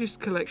the largest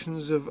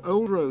collections of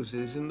old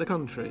roses in the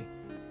country.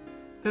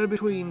 There are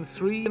between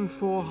 300 and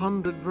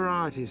 400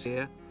 varieties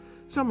here,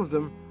 some of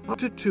them up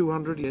to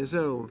 200 years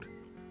old.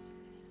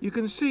 You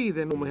can see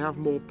they normally have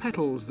more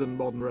petals than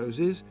modern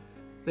roses.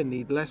 They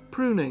need less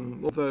pruning,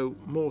 although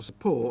more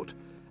support,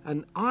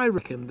 and I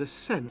reckon the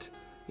scent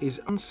is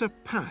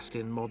unsurpassed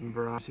in modern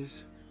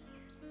varieties.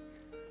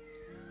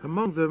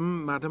 Among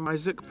them Madame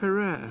Isaac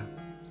Pereire,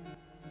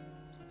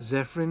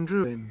 Zephyrin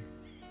Drouin,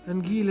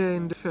 and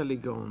Guylaine de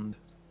Feligonde.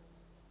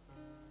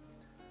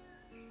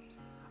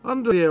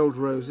 Under the old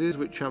roses,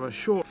 which have a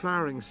short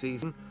flowering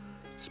season,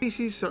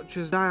 species such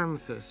as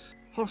dianthus,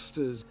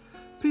 hostas,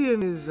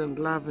 peonies and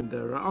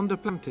lavender are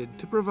underplanted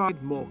to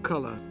provide more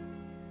colour.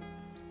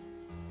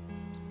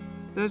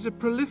 There's a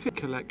prolific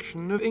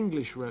collection of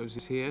English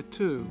roses here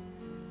too.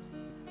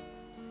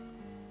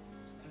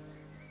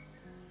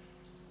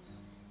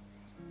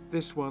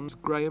 This one's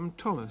Graham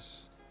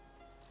Thomas.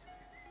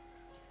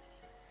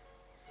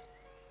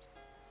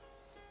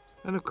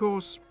 And of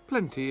course,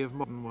 plenty of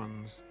modern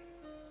ones.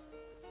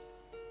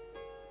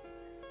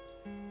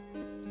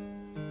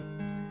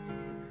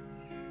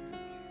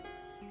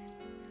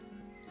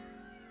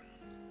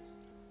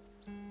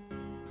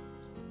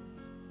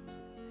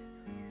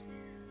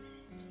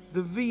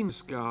 The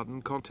Venus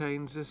garden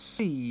contains a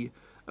sea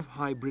of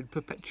hybrid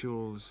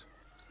perpetuals.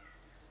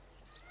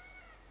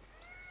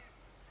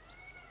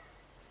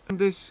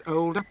 This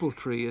old apple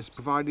tree has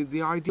provided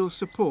the ideal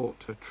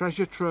support for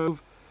treasure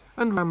trove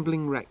and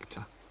rambling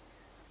rector.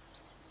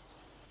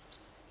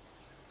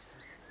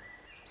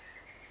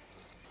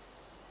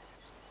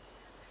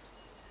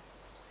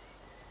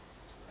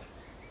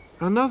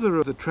 Another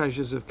of the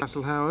treasures of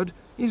Castle Howeard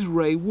is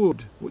Ray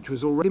Wood, which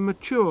was already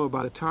mature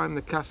by the time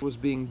the castle was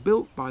being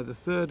built by the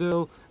third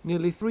Earl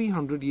nearly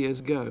 300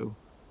 years ago.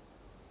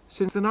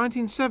 Since the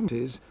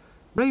 1970s,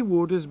 Ray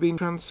Wood has been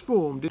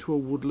transformed into a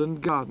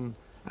woodland garden,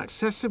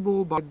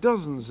 accessible by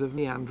dozens of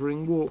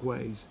meandering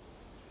walkways.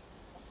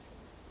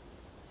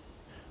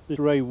 This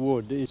Ray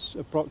Wood is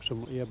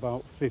approximately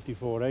about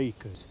 54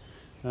 acres.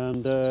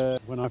 And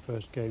when I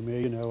first came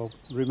here, I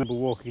remember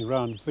walking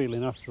around and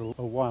feeling after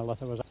a while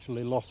that I was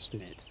actually lost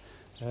in it.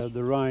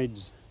 The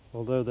rides,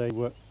 although they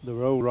were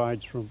old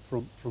rides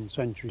from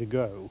centuries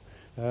ago,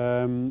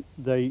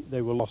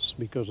 they were lost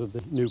because of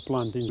the new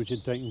plantings which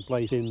had taken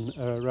place in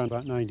around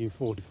about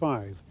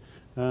 1945.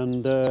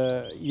 And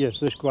yes,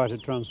 there's quite a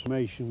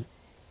transformation.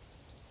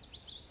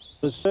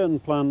 There's certain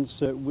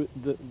plants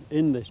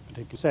in this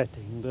particular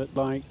setting that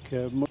like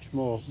much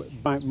more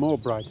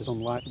brighter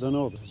sunlight than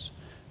others.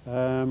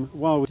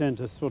 While we tend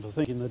to sort of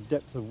think in the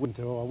depth of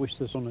winter, oh, I wish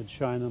the sun had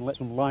shine and let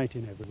some light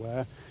in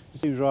everywhere, it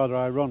seems rather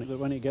ironic that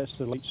when it gets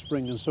to late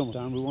spring and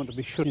summertime, we want to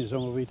be shutting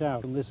some of it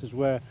out. And this is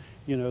where,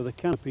 the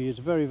canopy is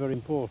very, very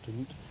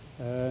important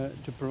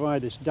to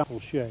provide this dapple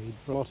shade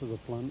for a lot of the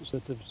plants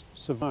that have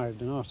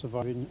survived and are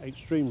surviving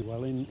extremely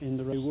well in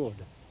the Ray Wood.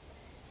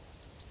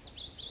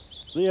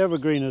 The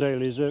evergreen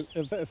azaleas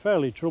are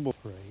fairly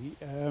trouble-free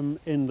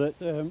in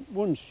that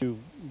once you've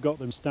got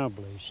them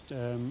established,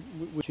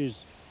 which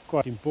is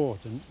quite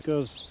important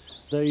because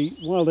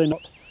while they're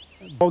not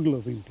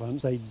bog-loving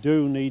plants, they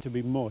do need to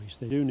be moist.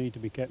 They do need to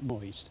be kept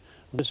moist.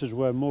 And this is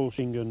where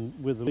mulching and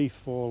with the leaf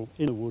fall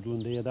in the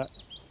woodland here, that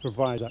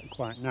provides that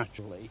quite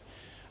naturally.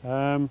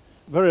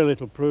 Very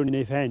little pruning,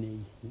 if any,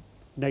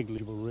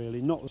 negligible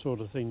really, not the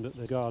sort of thing that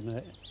the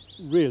gardener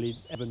really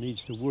ever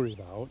needs to worry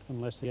about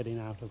unless they're getting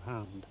out of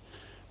hand.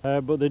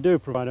 But they do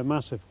provide a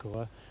massive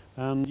colour,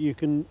 and you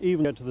can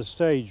even get to the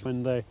stage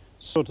when they're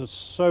sort of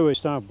so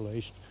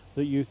established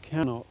that you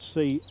cannot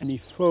see any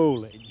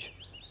foliage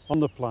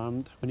on the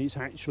plant when it's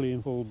actually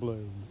in full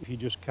bloom. If you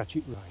just catch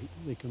it right,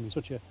 they can be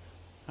such an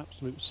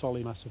absolute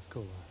solid mass of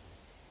colour.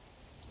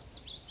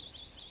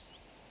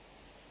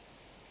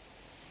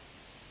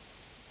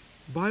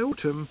 By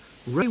autumn,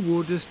 Ray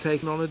Wood has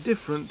taken on a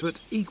different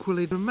but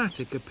equally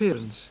dramatic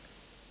appearance,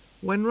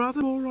 when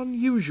rather more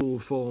unusual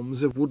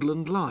forms of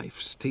woodland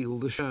life steal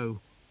the show.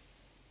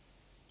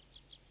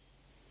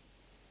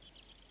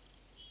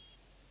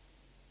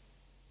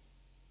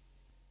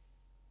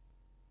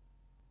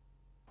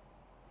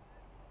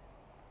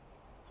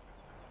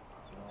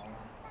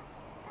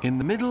 In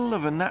the middle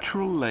of a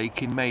natural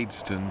lake in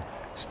Maidstone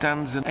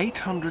stands an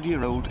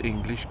 800-year-old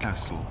English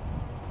castle.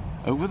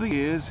 Over the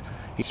years,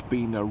 it's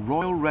been a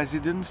royal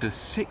residence to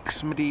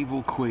 6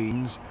 medieval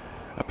queens,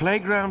 a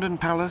playground and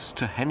palace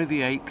to Henry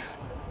VIII,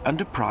 and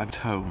a private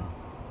home.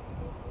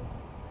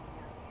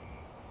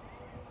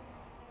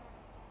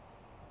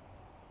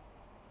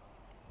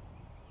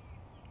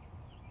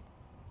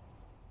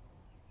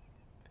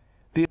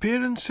 The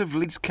appearance of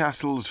Leeds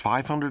Castle's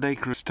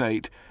 500-acre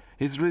estate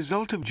is the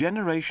result of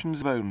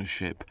generations of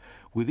ownership,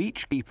 with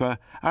each keeper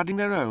adding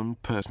their own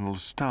personal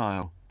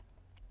style.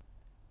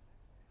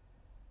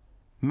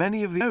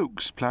 Many of the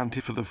oaks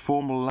planted for the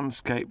formal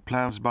landscape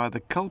plans by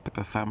the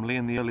Culpeper family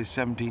in the early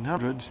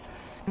 1700s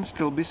can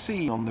still be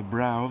seen on the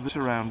brow of the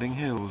surrounding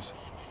hills.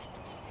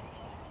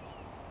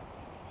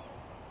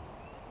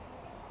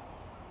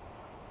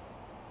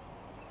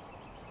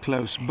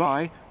 Close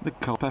by, the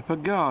Culpeper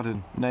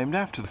Garden, named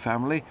after the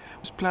family,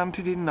 was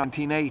planted in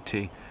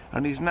 1980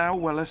 and is now a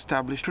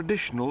well-established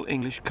traditional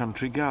English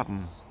country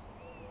garden.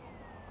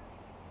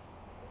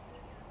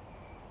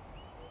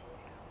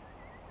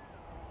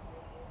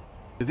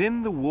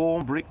 Within the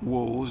warm brick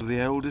walls of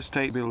the old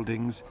estate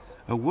buildings,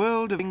 a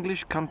world of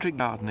English country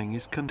gardening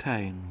is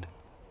contained.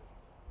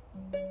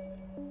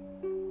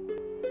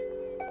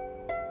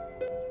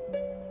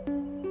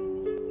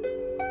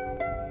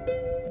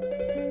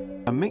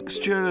 A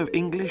mixture of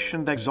English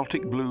and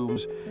exotic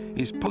blooms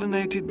is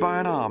pollinated by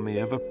an army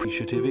of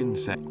appreciative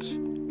insects.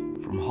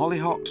 From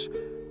hollyhocks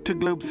to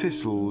globe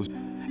thistles,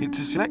 it's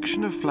a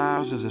selection of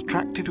flowers as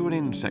attractive to an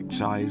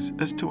insect's eyes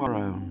as to our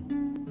own.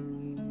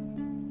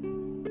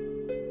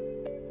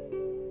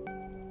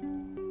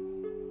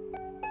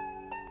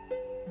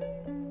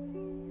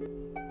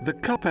 The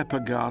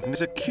Culpeper Garden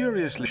is a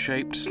curiously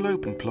shaped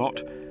sloping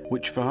plot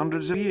which for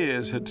hundreds of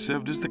years had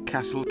served as the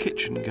castle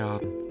kitchen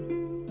garden.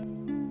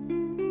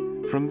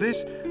 From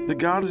this, the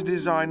garden's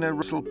designer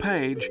Russell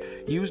Page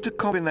used a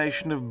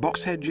combination of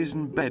box hedges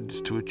and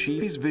beds to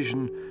achieve his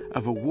vision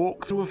of a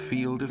walk through a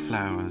field of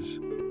flowers.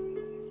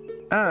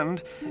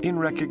 And, in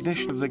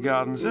recognition of the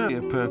garden's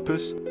earlier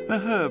purpose, a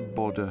herb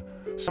border,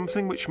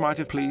 something which might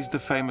have pleased the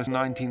famous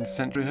 19th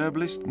century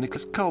herbalist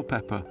Nicholas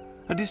Culpeper,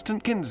 a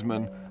distant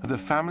kinsman of the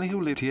family who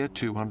lived here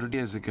 200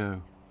 years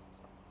ago.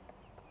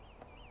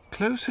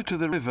 Closer to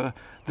the river,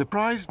 the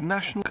prized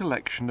national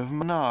collection of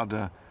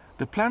Monarda.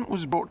 The plant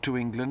was brought to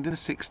England in the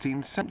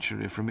 16th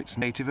century from its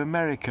native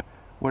America,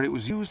 where it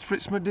was used for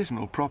its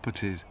medicinal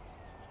properties.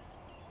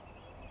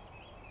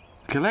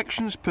 The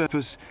collection's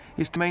purpose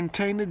is to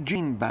maintain a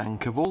gene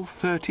bank of all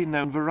 30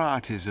 known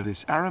varieties of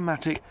this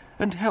aromatic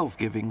and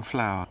health-giving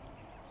flower.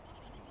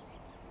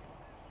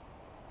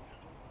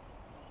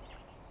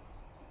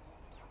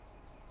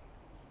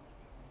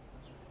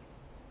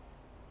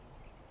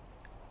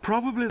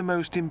 Probably the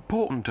most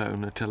important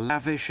owner to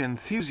lavish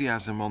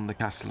enthusiasm on the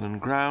castle and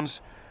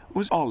grounds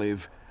was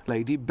Olive,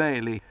 Lady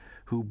Bailey,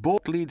 who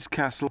bought Leeds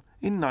Castle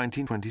in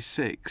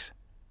 1926.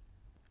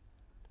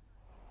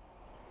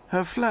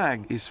 Her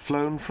flag is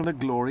flown from the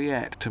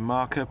Gloriette to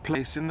mark her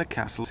place in the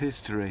castle's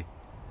history.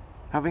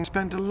 Having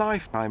spent a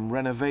lifetime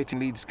renovating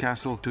Leeds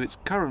Castle to its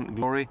current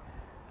glory,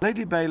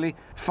 Lady Bailey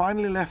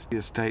finally left the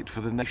estate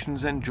for the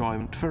nation's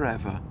enjoyment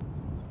forever.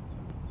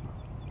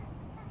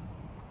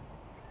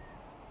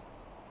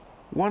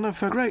 One of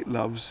her great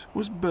loves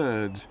was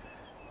birds,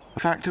 a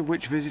fact of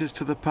which visitors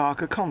to the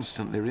park are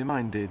constantly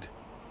reminded.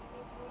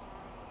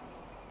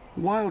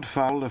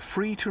 Wildfowl are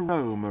free to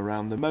roam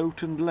around the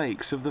moat and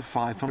lakes of the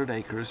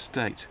 500-acre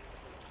estate.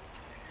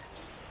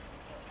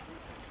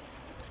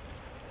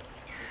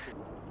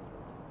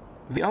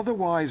 The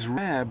otherwise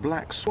rare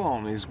black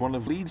swan is one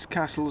of Leeds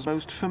Castle's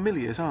most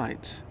familiar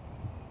sights.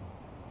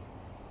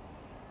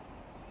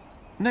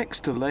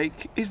 Next to the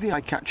lake is the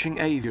eye-catching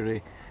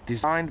aviary,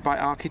 designed by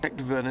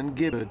architect Vernon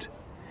Gibbard.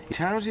 It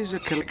houses a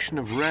collection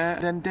of rare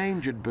and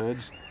endangered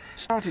birds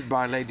started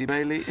by Lady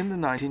Bailey in the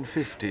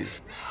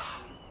 1950s.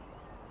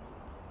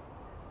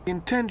 The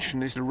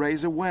intention is to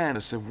raise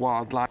awareness of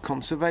wildlife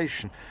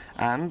conservation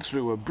and,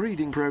 through a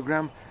breeding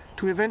programme,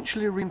 to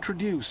eventually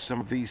reintroduce some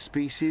of these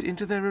species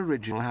into their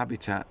original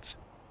habitats.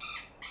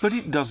 But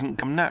it doesn't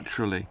come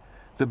naturally.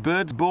 The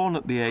birds born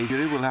at the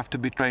aviary will have to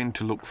be trained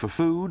to look for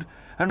food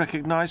and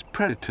recognise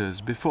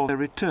predators before they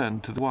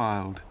return to the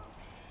wild.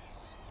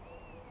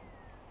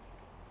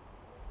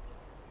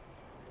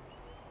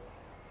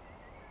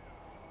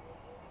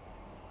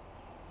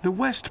 The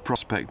west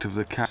prospect of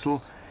the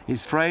castle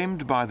is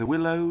framed by the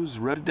willows,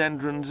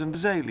 rhododendrons and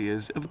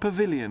azaleas of the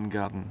pavilion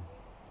garden.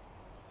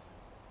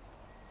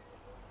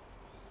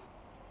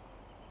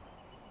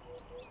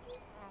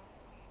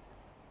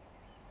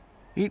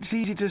 It's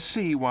easy to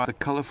see why the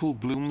colourful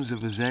blooms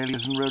of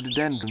azaleas and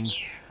rhododendrons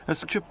are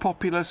such a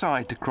popular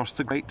sight across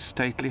the great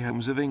stately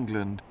homes of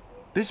England.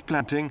 This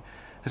planting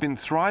has been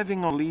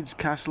thriving on Leeds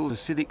Castle's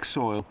acidic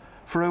soil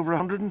for over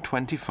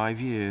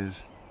 125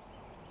 years.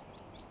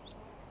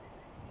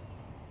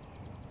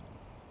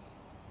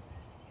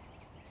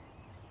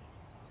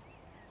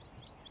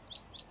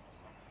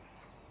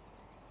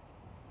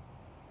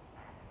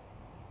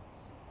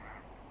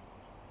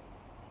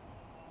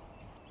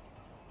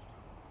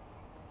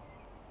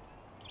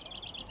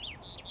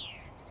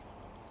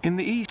 In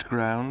the east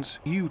grounds,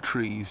 yew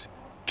trees,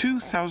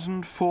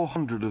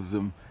 2,400 of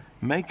them,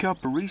 make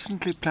up a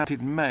recently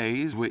planted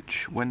maze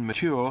which, when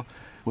mature,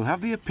 will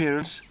have the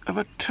appearance of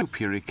a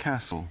topiary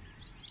castle.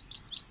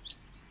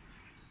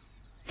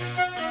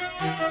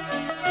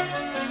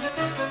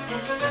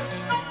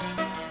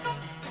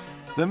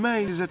 The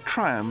maze is a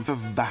triumph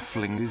of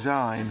baffling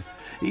design.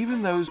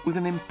 Even those with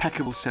an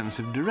impeccable sense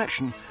of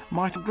direction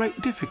might have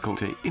great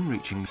difficulty in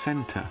reaching the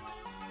centre.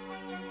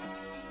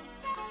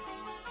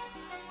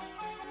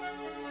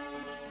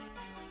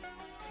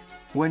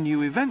 When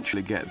you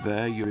eventually get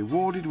there, you're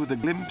rewarded with a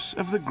glimpse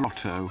of the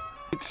grotto,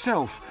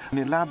 itself an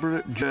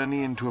elaborate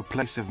journey into a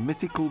place of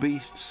mythical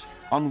beasts,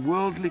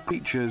 unworldly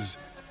creatures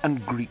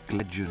and Greek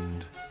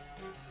legend.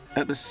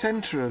 At the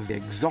centre of the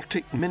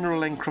exotic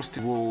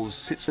mineral-encrusted walls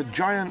sits the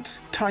giant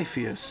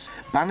Typhoeus,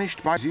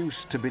 banished by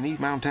Zeus to beneath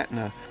Mount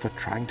Etna for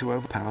trying to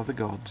overpower the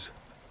gods.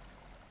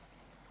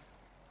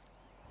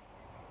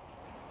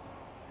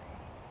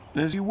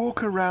 As you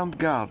walk around the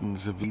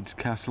gardens of Leeds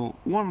Castle,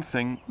 one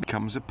thing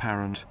becomes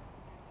apparent.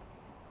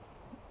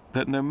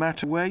 That no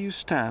matter where you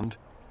stand,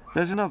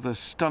 there's another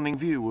stunning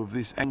view of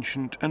this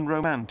ancient and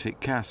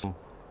romantic castle.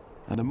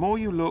 And the more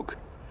you look,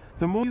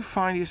 the more you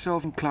find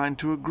yourself inclined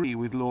to agree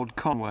with Lord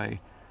Conway,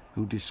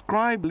 who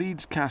described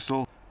Leeds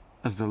Castle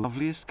as the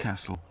loveliest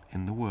castle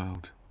in the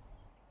world.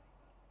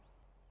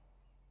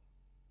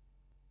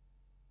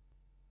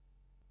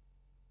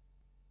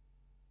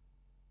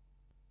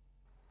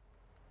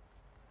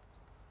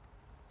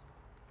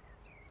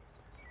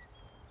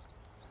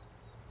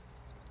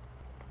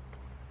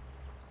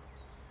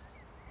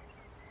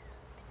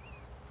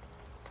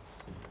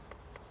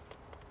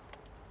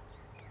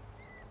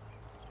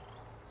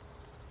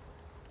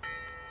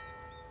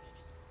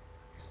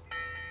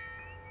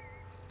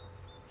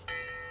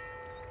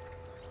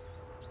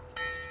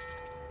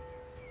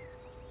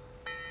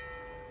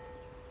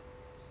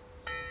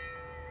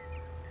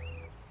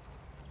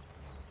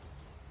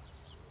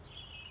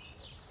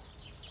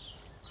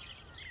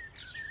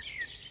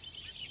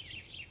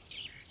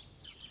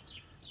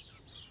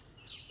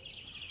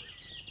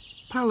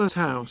 Harewood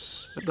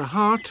House, at the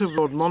heart of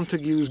Lord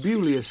Montague's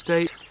Beaulieu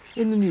estate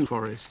in the New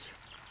Forest.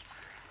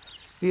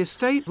 The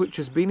estate, which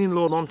has been in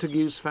Lord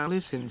Montagu's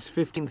family since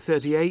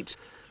 1538,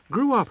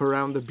 grew up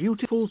around the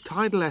beautiful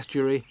tidal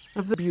estuary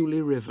of the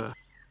Beaulieu River.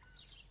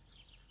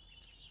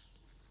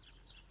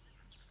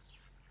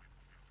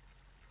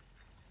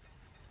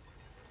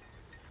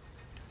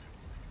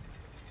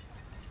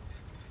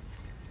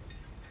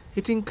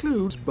 It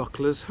includes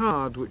Buckler's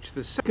Hard, which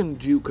the second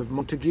Duke of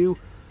Montagu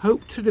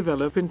hoped to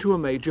develop into a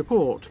major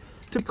port,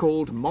 to be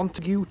called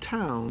Montagu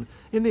Town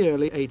in the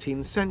early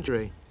 18th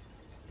century.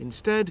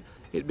 Instead,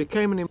 it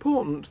became an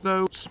important,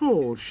 though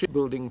small,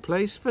 shipbuilding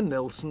place for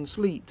Nelson's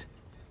fleet.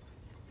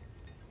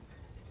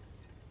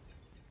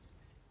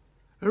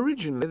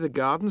 Originally, the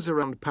gardens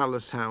around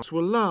Palace House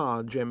were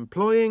large,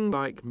 employing,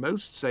 like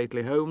most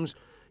stately homes,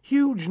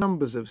 huge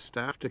numbers of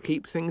staff to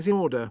keep things in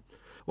order,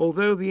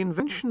 although the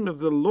invention of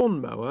the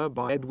lawnmower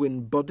by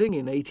Edwin Budding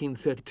in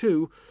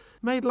 1832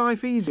 made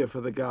life easier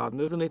for the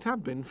gardeners than it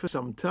had been for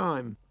some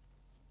time.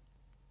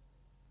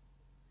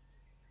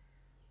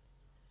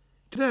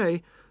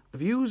 Today, the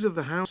views of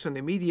the house and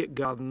immediate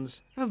gardens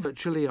are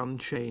virtually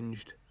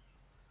unchanged.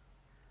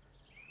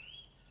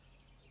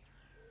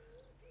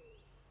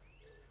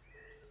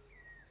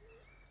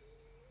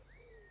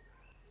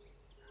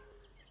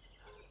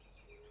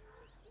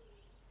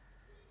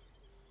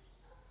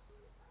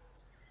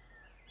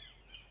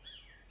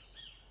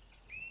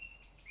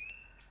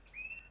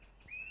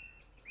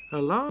 A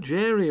large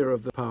area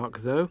of the park,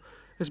 though,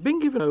 has been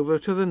given over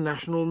to the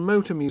National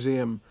Motor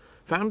Museum,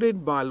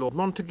 founded by Lord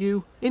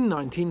Montagu in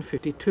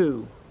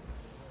 1952.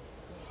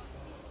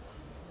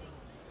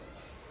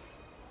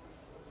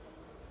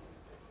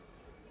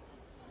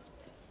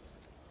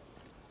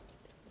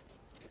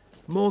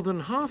 More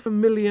than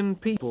 500,000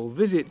 people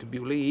visit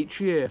Beaulieu each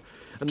year,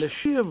 and the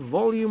sheer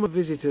volume of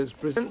visitors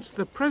presents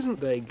the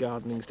present-day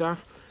gardening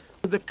staff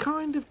with the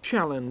kind of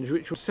challenge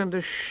which will send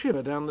a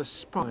shiver down the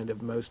spine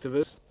of most of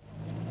us.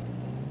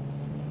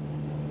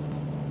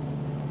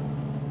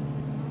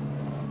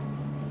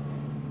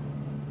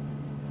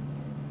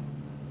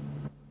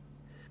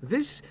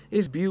 This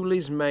is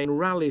Beaulieu's main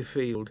rally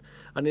field,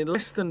 and in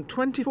less than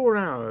 24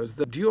 hours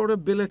the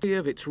durability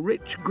of its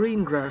rich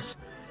green grass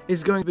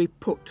is going to be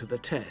put to the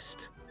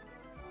test.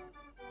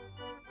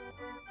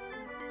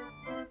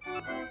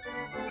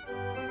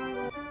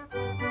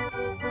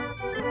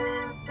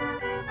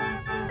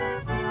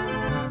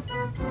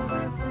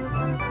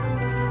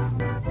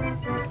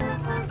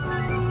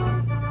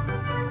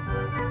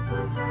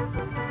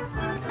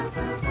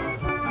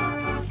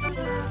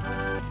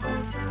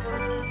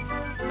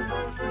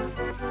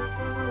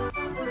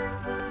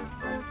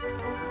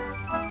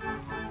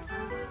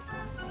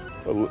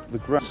 Well, the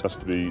grass has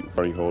to be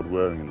very hard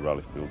wearing in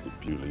rally fields at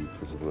Beaulieu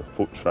because of the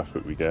foot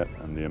traffic we get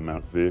and the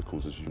amount of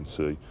vehicles, as you can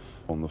see,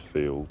 on the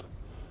field.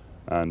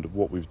 And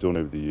what we've done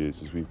over the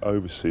years is we've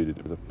overseeded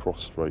it with a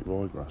prostrate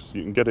ryegrass.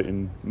 You can get it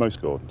in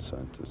most garden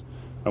centres.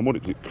 And what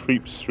it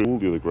creeps through all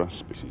the other grass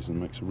species and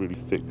makes a really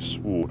thick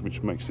sward,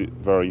 which makes it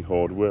very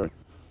hard wearing.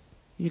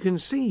 You can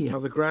see how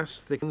the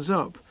grass thickens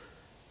up,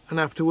 and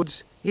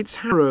afterwards it's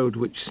harrowed,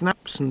 which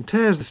snaps and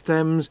tears the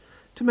stems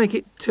to make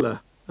it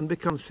tiller and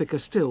become thicker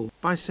still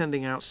by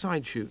sending out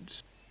side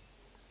shoots.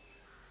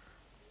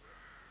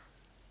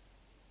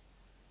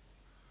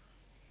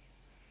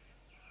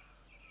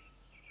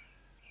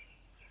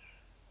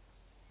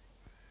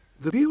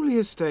 The Beaulieu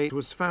estate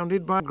was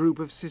founded by a group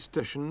of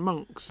Cistercian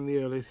monks in the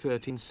early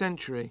 13th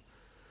century,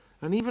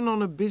 and even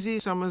on a busy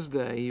summer's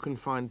day you can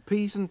find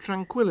peace and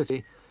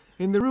tranquillity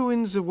in the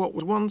ruins of what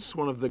was once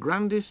one of the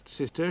grandest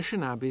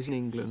Cistercian abbeys in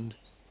England.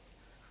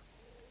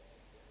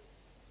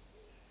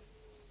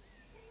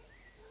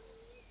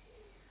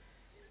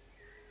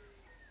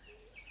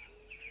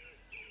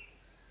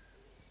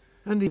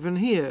 And even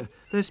here,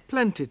 there's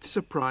plenty to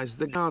surprise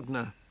the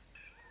gardener.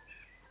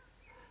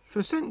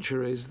 For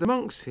centuries, the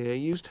monks here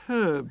used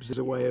herbs as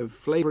a way of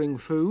flavouring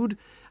food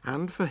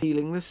and for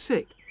healing the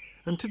sick,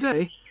 and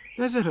today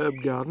there's a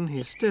herb garden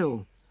here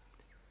still.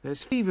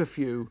 There's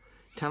feverfew,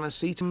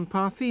 Tanacetum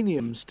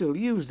parthenium, still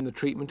used in the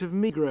treatment of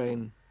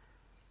migraine.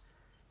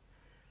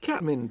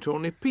 Catmint or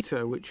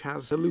nipita, which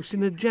has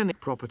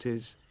hallucinogenic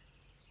properties.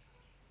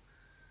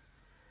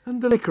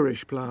 And the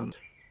licorice plant.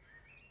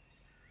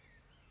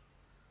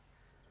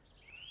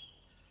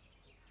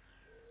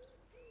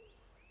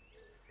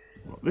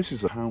 This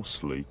is a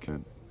house leek,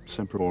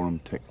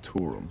 Sempervorum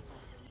tectorum.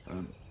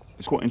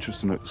 It's quite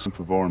interesting that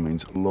Sempervorum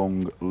means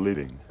long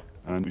living,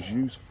 and it was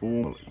used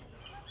formerly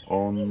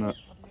on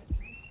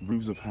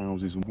roofs of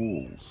houses and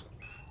walls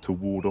to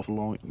ward off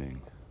lightning.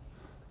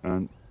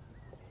 And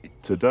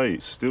today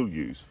it's still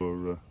used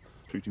for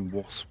treating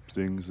wasp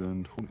stings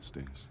and hornet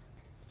stings.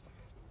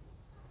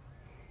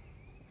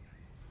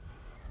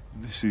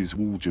 This is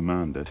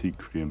Woolgermander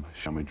Tecrium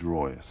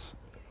chamidroius.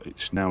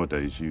 It's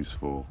nowadays used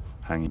for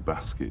hanging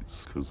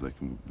baskets because this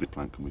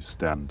plant can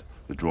withstand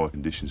the dry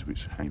conditions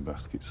which hanging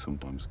baskets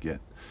sometimes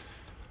get.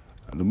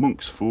 And the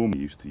monks formerly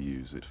used to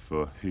use it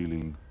for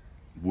healing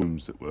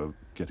wounds that were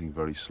getting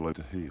very slow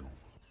to heal.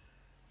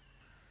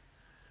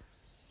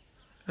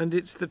 And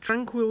it's the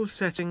tranquil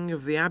setting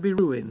of the Abbey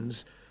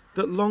ruins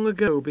that long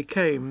ago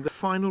became the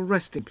final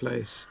resting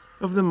place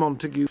of the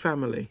Montague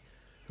family,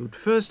 who'd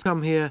first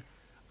come here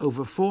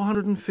over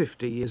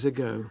 450 years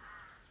ago.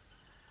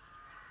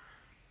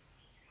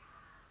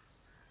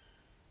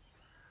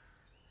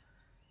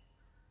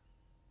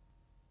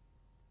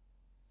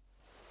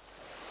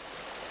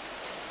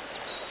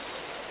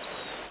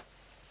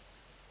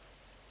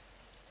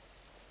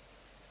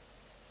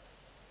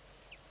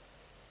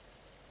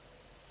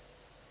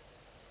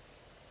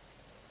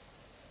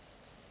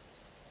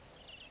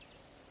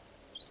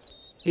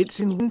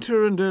 It's in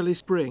winter and early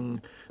spring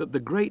that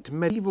the great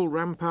medieval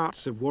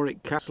ramparts of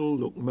Warwick Castle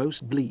look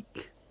most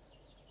bleak.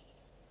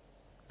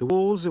 The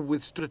walls have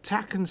withstood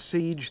attack and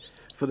siege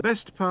for the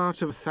best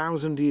part of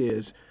 1,000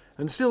 years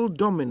and still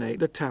dominate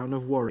the town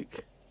of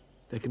Warwick.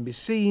 They can be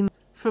seen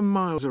for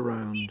miles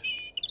around.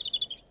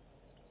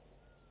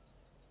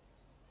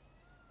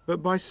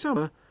 But by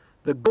summer,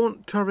 the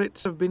gaunt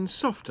turrets have been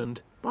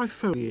softened by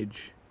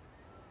foliage.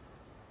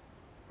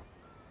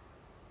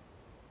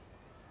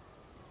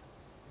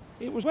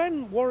 It was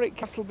when Warwick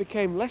Castle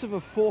became less of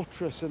a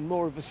fortress and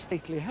more of a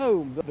stately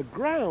home that the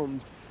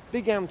grounds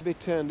began to be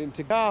turned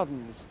into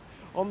gardens.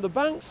 On the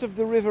banks of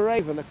the River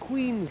Avon, a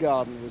Queen's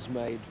Garden was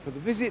made for the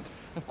visit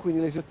of Queen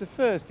Elizabeth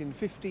I in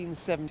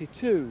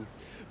 1572.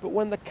 But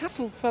when the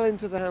castle fell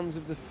into the hands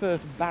of the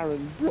first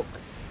Baron Brooke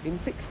in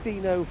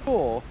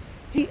 1604,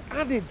 he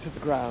added to the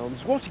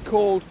grounds what he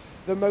called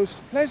the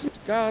most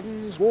pleasant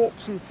gardens,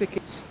 walks and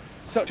thickets,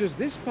 such as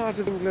this part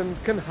of England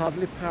can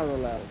hardly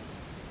parallel.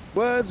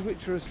 Words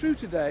which are as true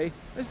today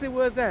as they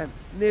were then,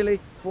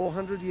 nearly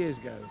 400 years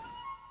ago.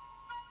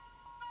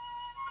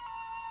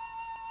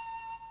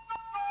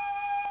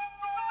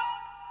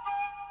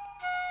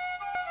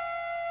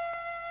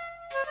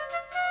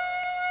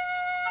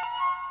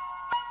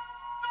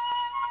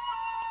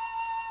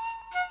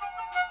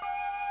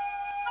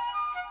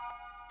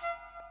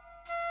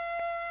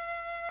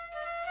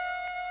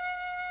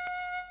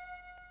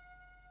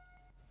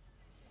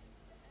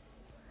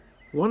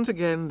 Once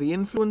again, the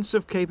influence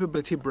of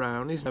Capability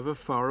Brown is never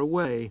far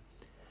away.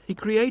 He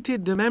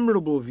created a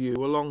memorable view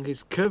along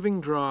his curving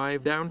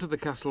drive down to the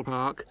castle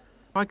park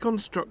by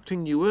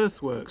constructing new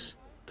earthworks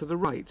to the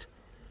right,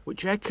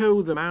 which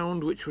echo the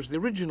mound which was the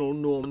original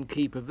Norman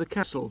keep of the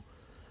castle,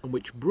 and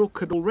which Brooke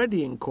had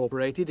already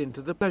incorporated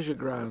into the pleasure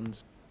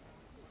grounds.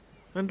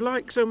 And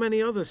like so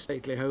many other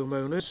stately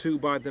homeowners who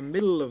by the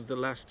middle of the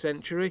last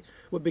century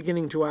were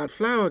beginning to add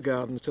flower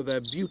gardens to their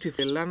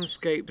beautifully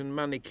landscaped and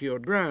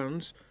manicured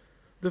grounds,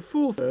 the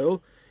fourth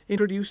Earl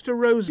introduced a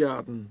rose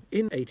garden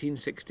in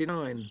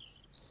 1869.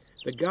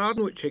 The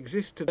garden which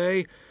exists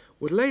today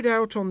was laid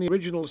out on the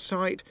original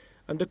site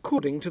and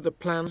according to the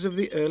plans of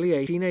the early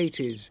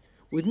 1880s,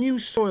 with new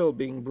soil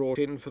being brought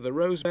in for the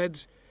rose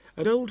beds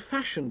and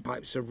old-fashioned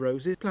types of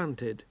roses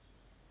planted.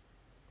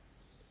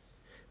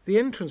 The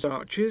entrance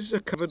arches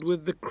are covered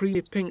with the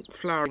creamy pink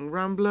flowering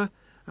rambler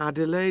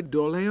Adelaide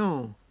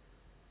d'Orléans,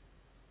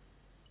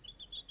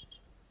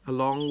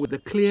 along with the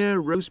clear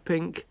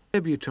rose-pink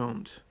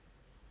debutante.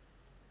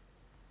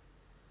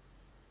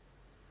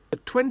 The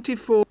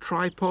 24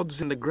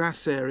 tripods in the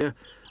grass area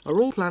are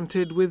all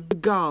planted with the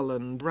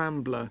garland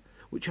rambler,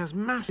 which has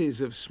masses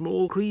of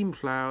small cream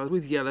flowers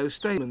with yellow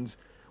stamens,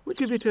 which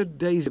give it a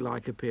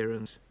daisy-like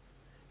appearance.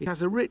 It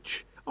has a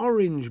rich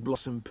orange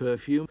blossom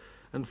perfume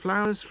and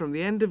flowers from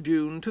the end of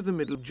June to the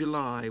middle of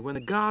July, when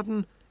the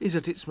garden is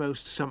at its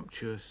most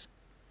sumptuous.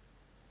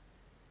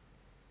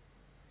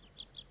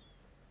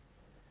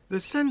 The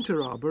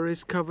centre arbour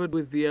is covered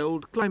with the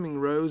old climbing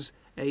rose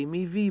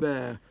Amy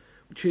Vibert,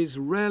 which is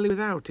rarely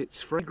without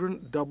its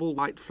fragrant double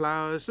white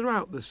flowers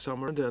throughout the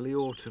summer and early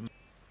autumn.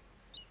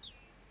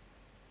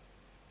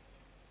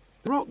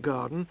 The rock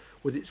garden,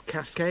 with its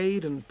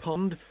cascade and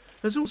pond,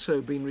 has also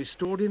been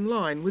restored in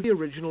line with the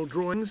original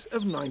drawings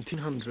of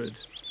 1900.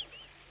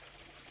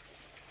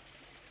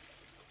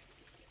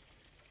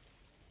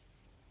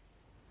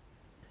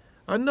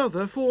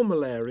 Another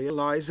formal area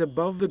lies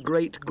above the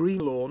great green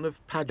lawn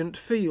of Pageant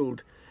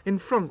Field, in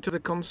front of the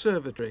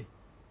conservatory.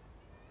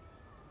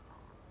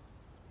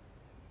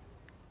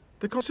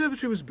 The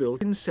conservatory was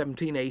built in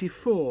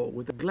 1784,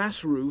 with a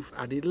glass roof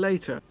added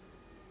later.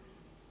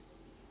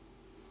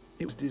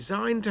 It was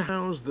designed to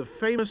house the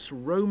famous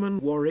Roman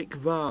Warwick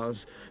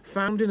vase,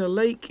 found in a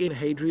lake in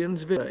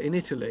Hadrian's Villa in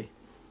Italy.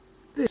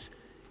 This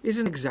is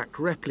an exact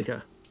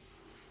replica,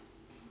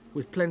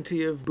 with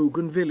plenty of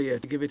bougainvillea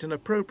to give it an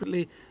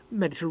appropriately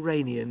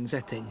Mediterranean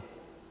setting.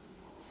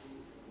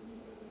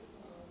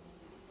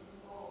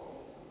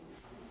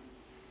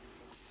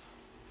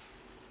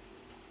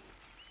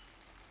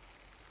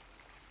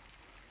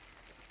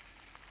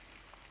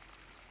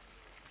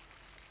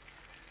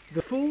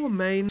 The four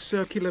main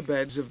circular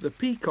beds of the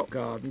peacock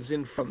gardens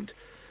in front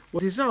were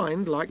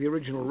designed, like the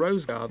original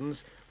rose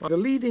gardens, by the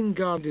leading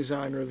garden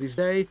designer of his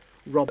day,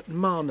 Robert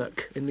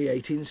Marnock, in the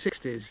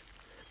 1860s.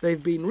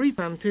 They've been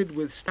replanted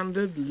with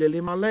standard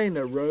Lily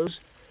Marlena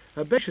rose,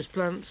 herbaceous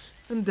plants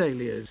and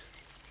dahlias.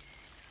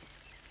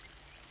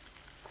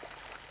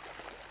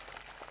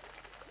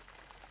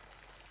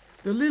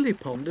 The lily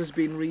pond has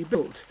been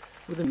rebuilt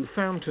with a new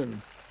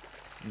fountain,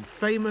 and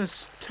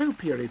famous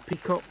topiary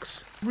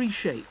peacocks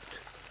reshaped.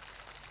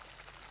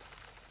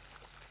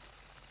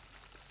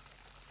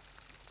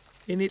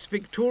 In its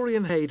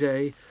Victorian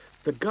heyday,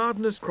 the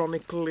Gardener's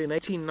Chronicle in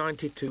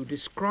 1892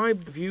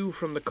 described the view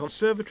from the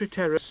conservatory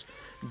terrace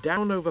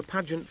down over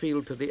Pageant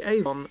Field to the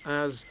Avon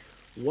as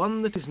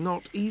one that is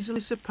not easily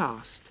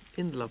surpassed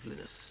in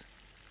loveliness.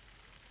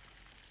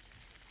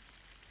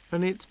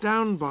 And it's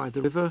down by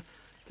the river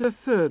that a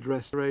third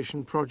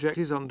restoration project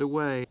is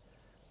underway,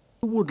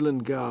 the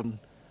Woodland Garden,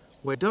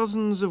 where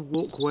dozens of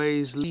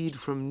walkways lead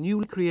from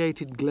newly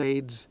created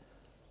glades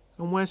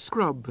and where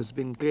scrub has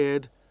been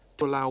cleared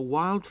to allow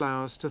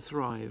wildflowers to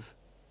thrive.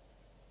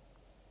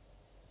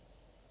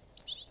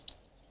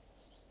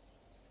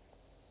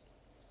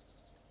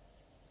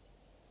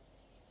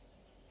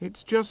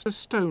 It's just a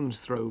stone's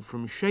throw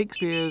from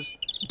Shakespeare's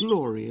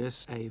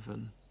glorious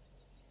Avon.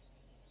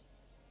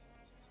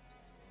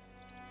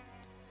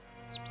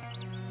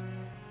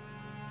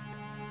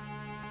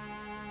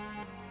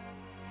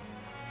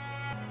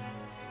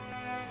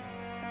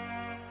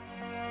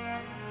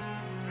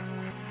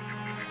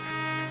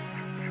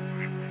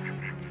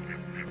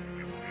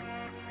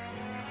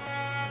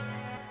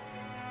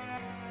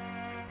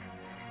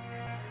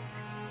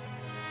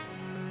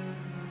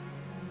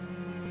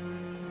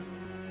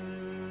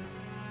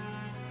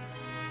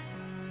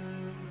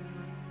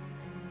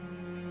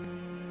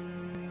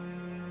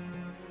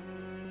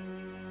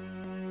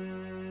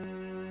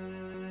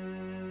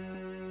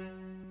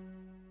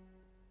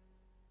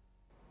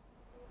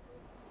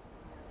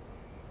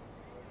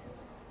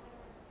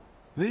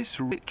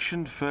 This rich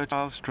and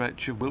fertile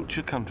stretch of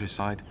Wiltshire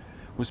countryside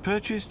was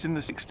purchased in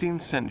the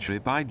 16th century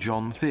by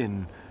John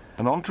Thynne,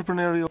 an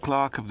entrepreneurial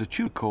clerk of the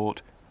Tudor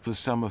court, for the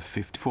sum of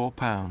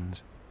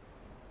 £54.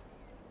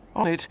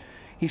 On it,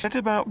 he set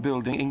about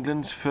building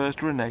England's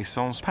first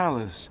Renaissance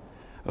palace.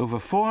 Over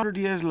 400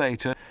 years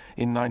later,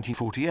 in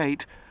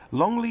 1948,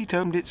 Longleat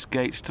opened its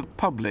gates to the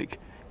public,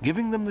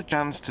 giving them the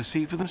chance to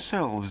see for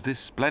themselves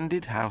this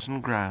splendid house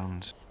and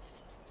grounds.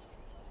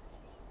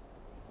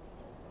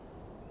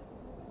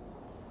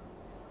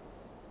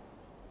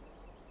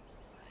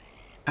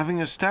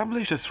 Having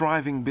established a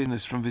thriving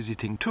business from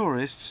visiting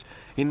tourists,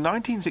 in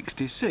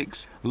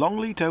 1966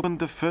 Longleat opened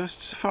the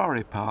first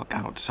safari park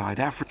outside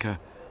Africa.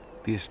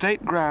 The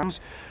estate grounds,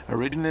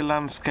 originally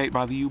landscaped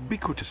by the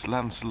ubiquitous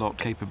Lancelot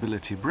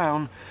Capability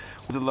Brown,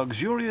 were the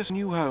luxurious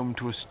new home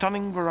to a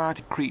stunning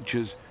variety of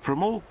creatures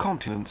from all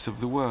continents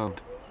of the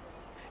world.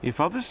 If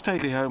other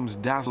stately homes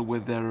dazzle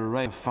with their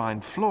array of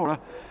fine flora,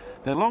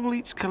 then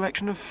Longleat's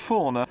collection of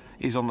fauna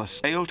is on a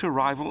scale to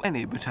rival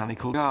any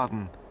botanical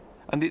garden.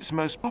 And its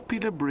most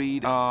popular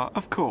breed are,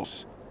 of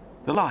course,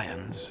 the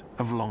lions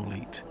of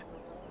Longleat.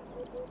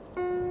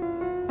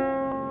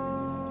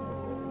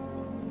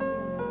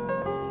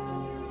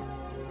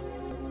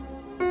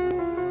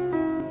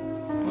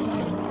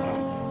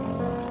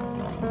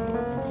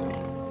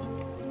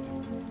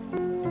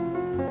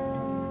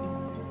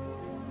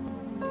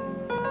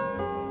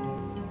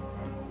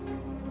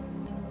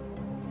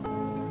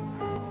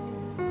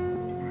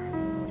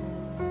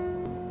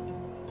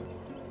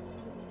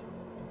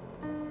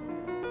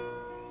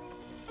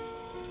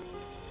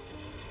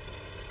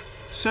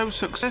 So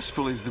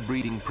successful is the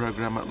breeding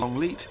programme at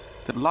Longleat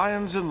that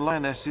lions and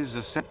lionesses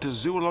are sent to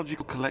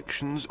zoological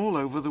collections all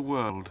over the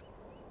world.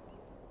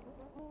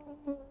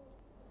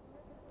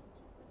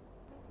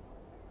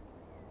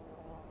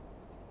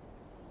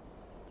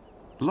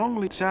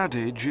 Longleat's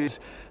adage is,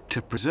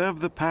 to preserve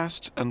the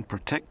past and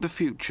protect the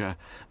future.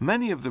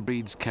 Many of the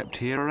breeds kept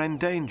here are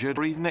endangered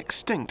or even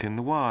extinct in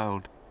the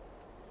wild.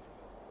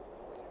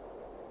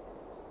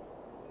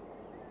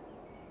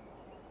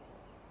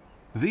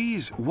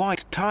 These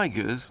white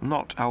tigers,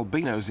 not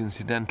albinos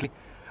incidentally,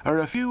 are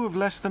a few of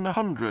less than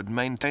 100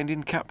 maintained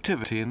in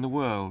captivity in the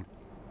world.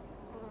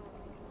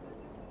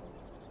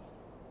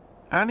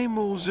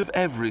 Animals of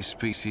every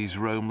species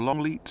roam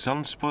Longleat's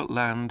unspoilt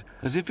land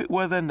as if it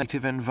were their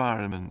native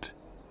environment.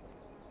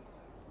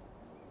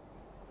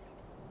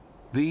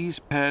 These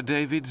Père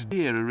David's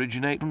deer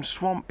originate from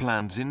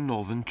swamplands in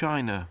northern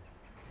China.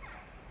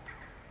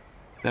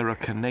 There are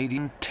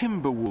Canadian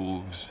timber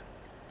wolves.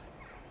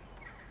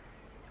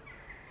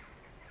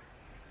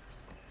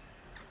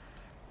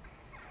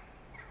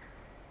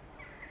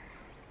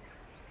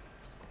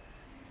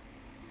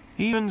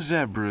 Even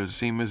zebras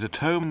seem as at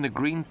home in the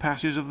green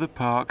pastures of the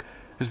park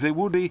as they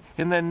would be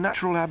in their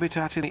natural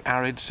habitat in the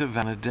arid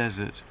savannah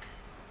desert.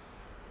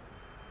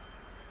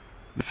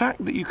 The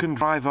fact that you can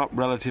drive up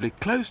relatively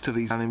close to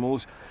these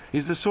animals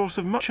is the source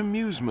of much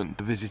amusement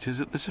to visitors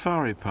at the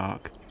safari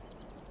park.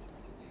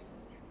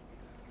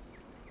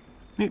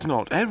 It's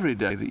not every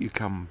day that you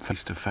come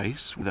face to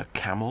face with a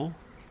camel.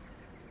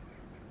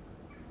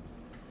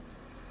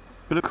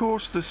 But of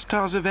course the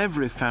stars of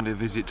every family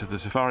visit to the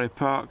safari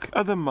park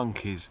are the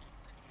monkeys.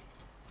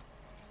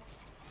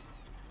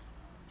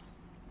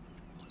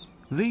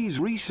 These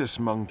rhesus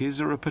monkeys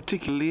are a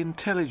particularly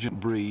intelligent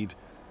breed.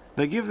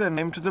 They give their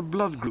name to the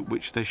blood group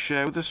which they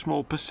share with a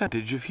small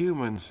percentage of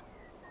humans.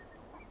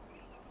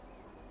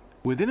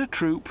 Within a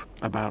troop,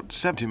 about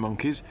 70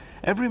 monkeys,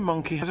 every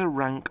monkey has a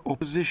rank or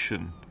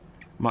position.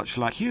 Much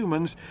like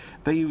humans,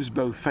 they use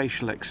both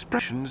facial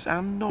expressions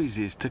and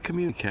noises to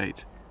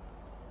communicate.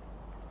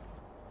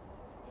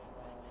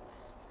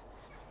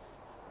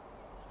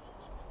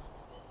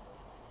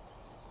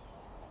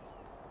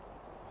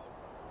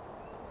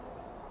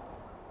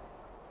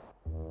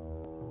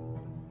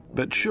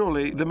 But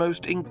surely the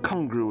most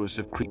incongruous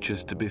of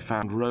creatures to be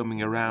found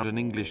roaming around an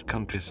English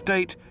country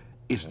estate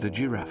is the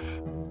giraffe.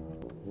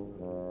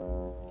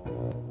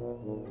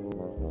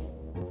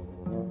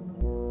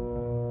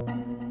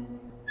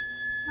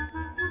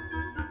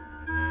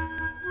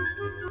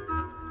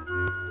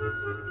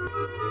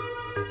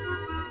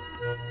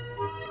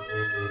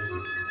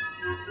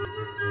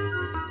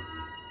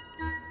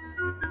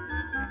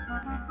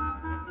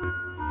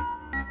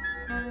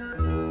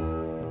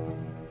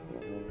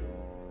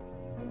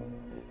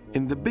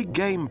 In the big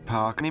game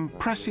park, an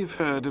impressive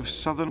herd of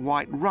southern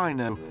white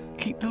rhino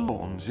keep the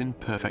lawns in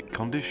perfect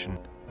condition.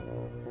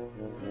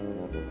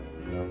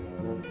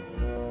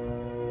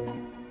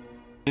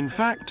 In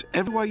fact,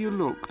 everywhere you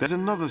look, there's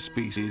another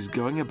species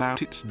going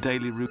about its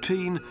daily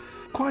routine,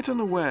 quite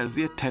unaware of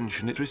the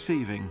attention it's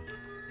receiving.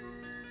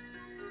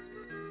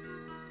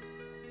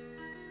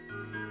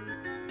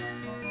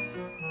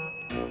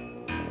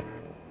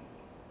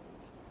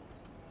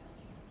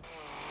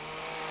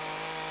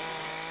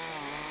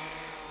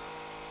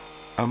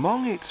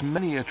 Among its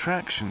many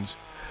attractions,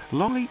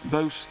 Longleat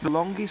boasts the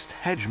longest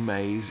hedge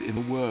maze in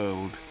the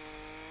world.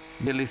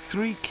 Nearly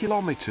 3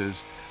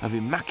 kilometres of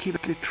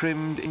immaculately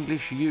trimmed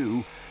English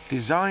yew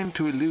designed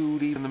to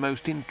elude even the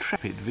most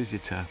intrepid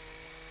visitor.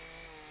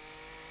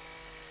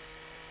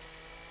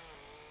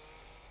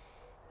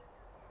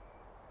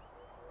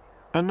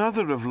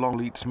 Another of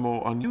Longleat's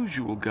more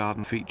unusual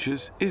garden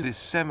features is this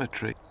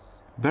cemetery.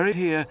 Buried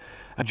here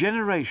are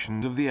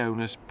generations of the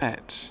owner's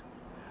pets.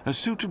 A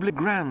suitably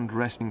grand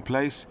resting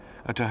place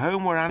at a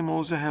home where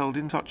animals are held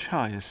in such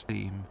high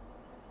esteem.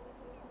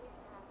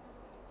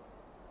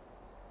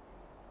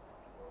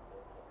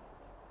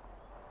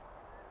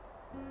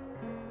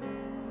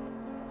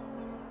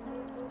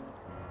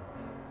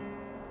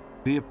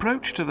 The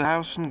approach to the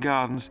house and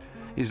gardens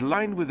is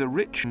lined with a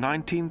rich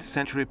 19th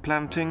century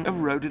planting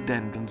of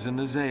rhododendrons and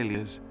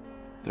azaleas.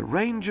 The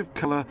range of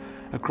colour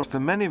across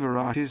the many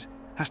varieties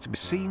has to be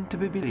seen to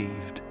be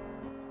believed.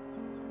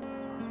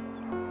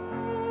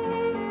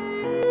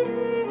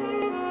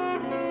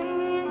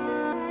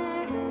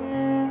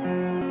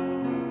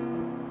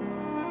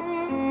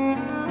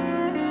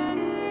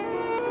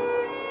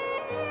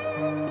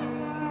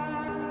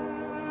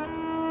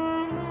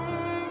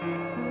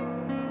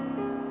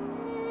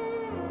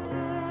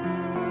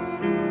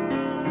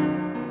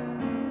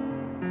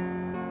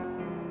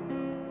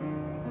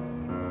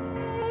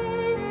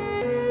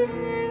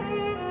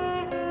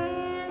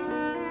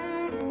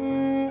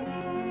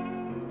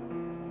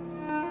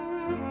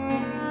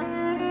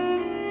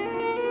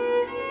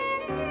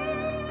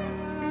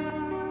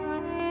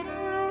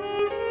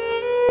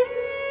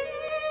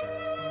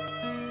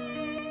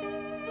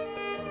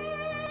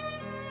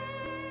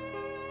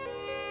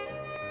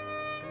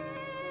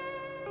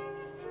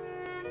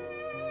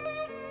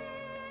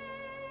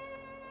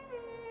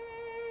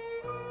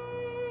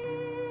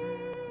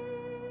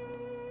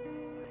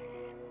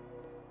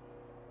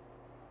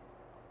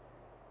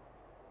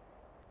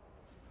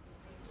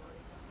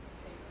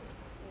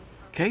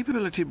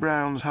 Capability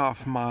Brown's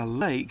half-mile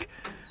lake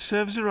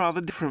serves a rather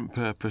different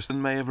purpose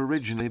than may have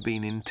originally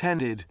been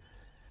intended.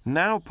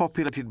 Now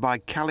populated by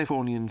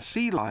Californian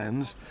sea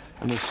lions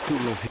and a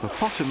school of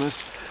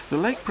hippopotamus, the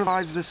lake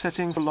provides the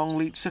setting for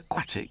Longleat's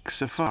aquatic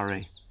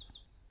safari.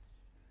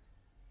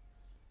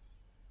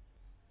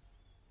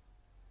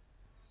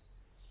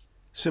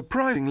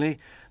 Surprisingly,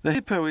 the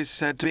hippo is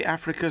said to be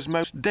Africa's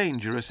most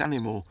dangerous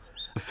animal,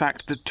 a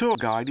fact the tour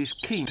guide is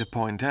keen to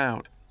point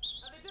out.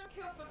 They don't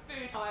kill for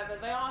food, however.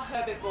 They are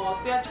herbivores.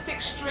 They are just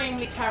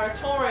extremely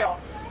territorial.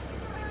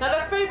 Now,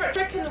 their favourite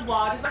trick in the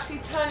wild is actually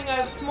turning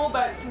over small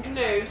boats and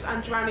canoes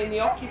and drowning the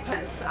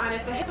occupants. And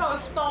if a hippo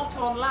is started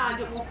on land,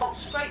 it will bolt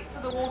straight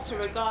for the water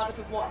regardless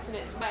of what's in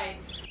its way.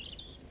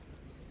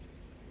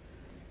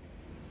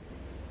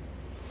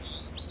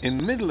 In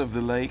the middle of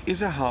the lake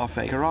is a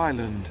half-acre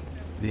island,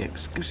 the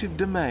exclusive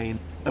domain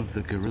of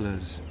the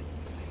gorillas.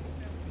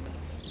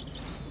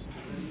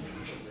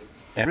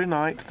 Every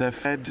night they're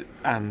fed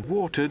and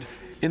watered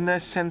in their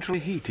centrally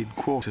heated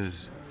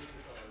quarters.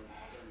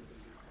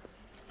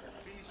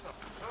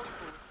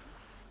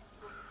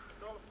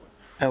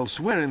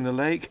 Elsewhere in the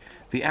lake,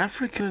 the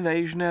African and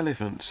Asian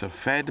elephants are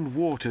fed and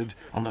watered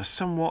on a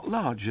somewhat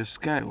larger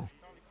scale.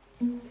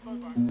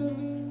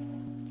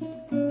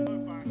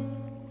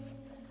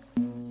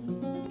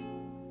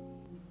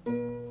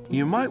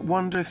 You might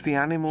wonder if the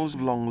animals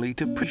of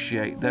Longleat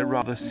appreciate their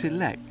rather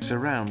select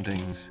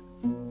surroundings.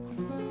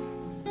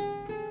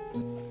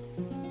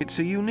 It's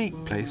a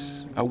unique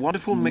place, a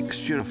wonderful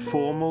mixture of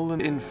formal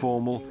and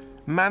informal,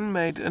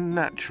 man-made and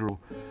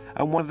natural,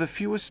 and one of the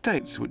few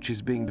estates which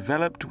is being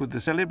developed with the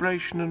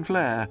celebration and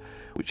flair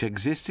which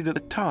existed at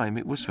the time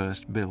it was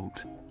first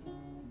built.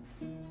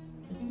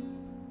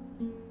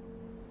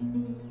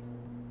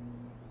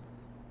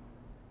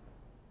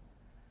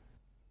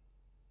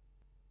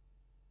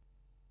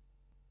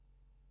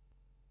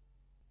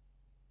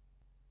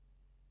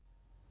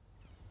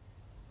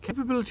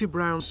 Capability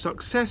Brown's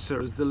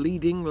successor as the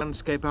leading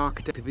landscape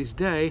architect of his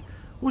day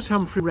was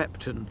Humphrey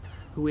Repton,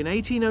 who in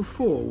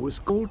 1804 was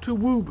called to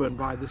Woburn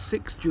by the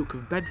 6th Duke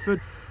of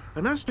Bedford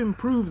and asked to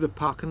improve the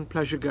park and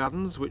pleasure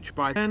gardens which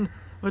by then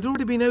had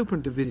already been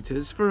open to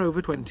visitors for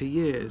over 20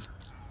 years.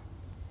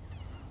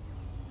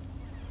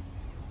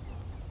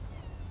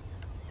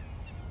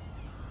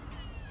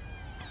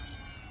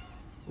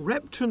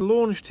 Repton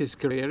launched his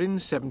career in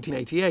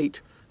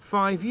 1788,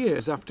 5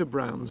 years after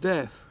Brown's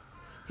death.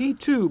 He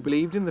too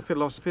believed in the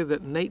philosophy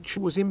that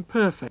nature was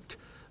imperfect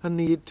and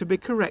needed to be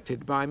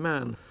corrected by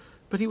man,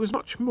 but he was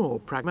much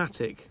more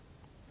pragmatic.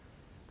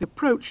 The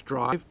approach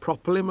drive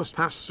properly must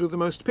pass through the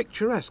most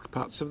picturesque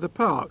parts of the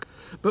park,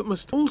 but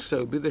must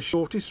also be the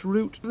shortest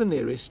route to the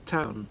nearest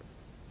town.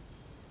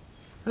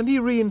 And he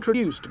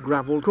reintroduced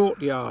gravelled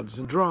courtyards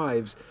and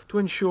drives to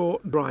ensure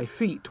dry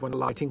feet when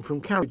alighting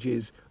from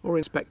carriages or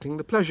inspecting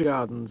the pleasure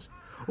gardens,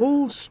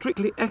 all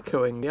strictly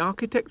echoing the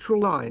architectural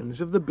lines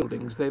of the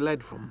buildings they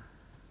led from.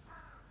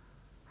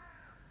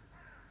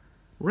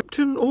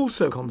 Repton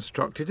also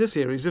constructed a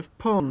series of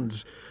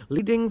ponds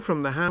leading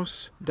from the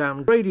house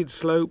down graded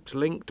slopes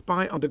linked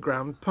by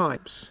underground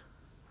pipes.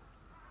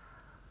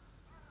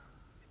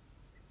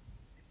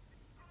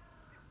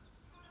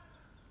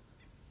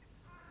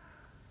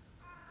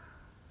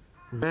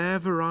 Rare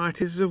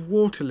varieties of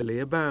water lily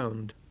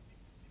abound.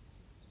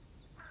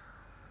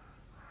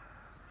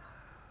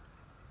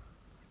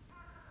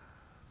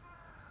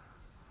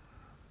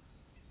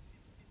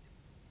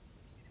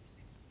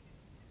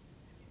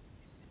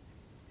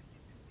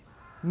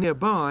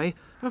 Nearby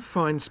are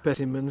fine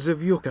specimens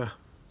of yucca.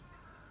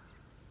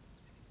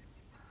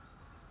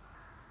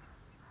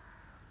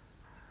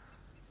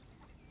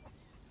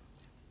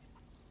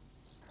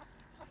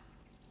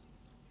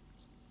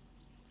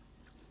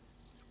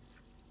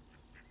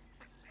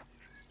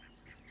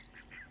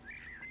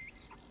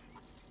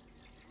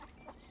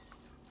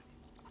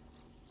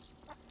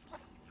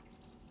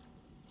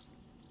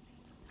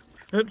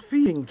 At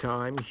feeding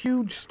time,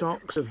 huge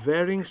stocks of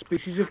varying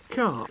species of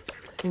carp,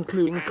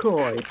 including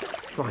koi,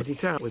 fight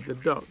it out with the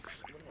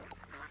ducks.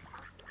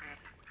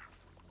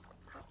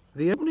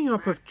 The opening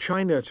up of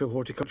China to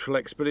horticultural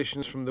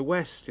expeditions from the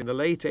West in the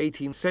late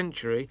 18th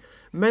century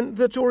meant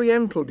that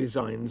Oriental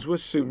designs were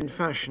soon in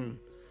fashion.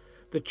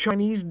 The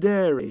Chinese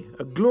dairy,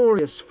 a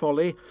glorious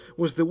folly,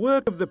 was the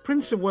work of the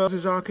Prince of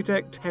Wales's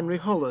architect Henry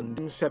Holland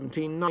in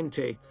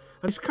 1790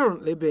 and is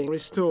currently being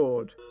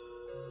restored.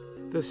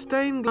 The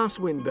stained glass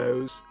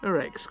windows are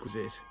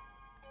exquisite.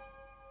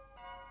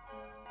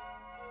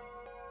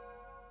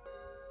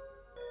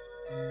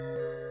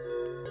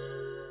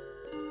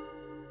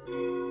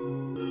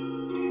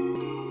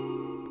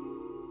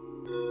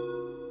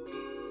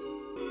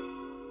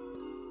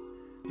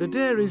 The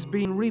dairy's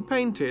been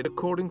repainted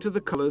according to the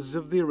colours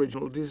of the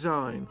original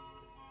design.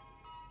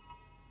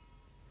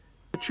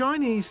 The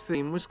Chinese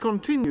theme was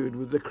continued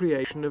with the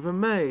creation of a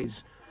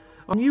maze.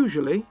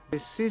 Unusually,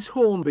 this is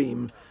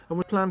hornbeam and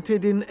was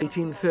planted in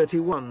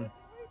 1831.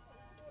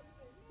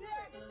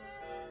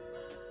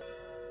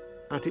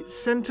 At its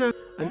centre,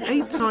 an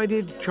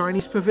 8-sided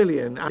Chinese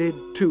pavilion added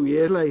 2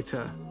 years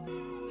later.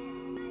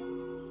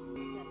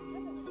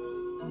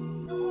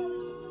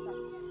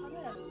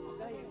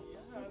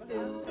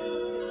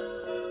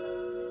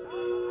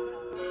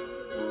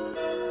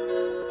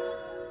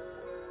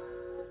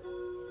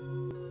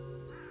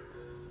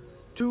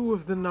 Two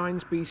of the 9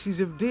 species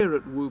of deer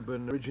at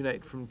Woburn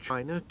originate from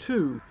China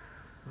too.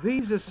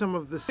 These are some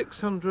of the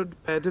 600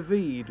 pair de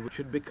vide which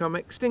had become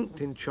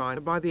extinct in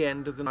China by the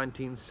end of the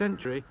 19th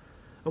century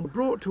and were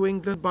brought to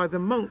England by the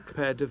monk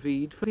pair de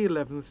vide for the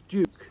 11th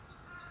Duke.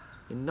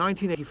 In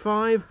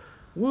 1985,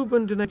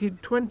 Woburn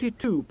donated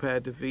 22 pair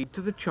de vide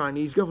to the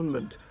Chinese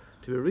government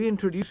to be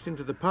reintroduced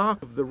into the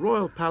park of the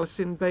Royal Palace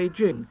in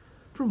Beijing,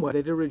 from where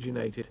they'd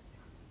originated.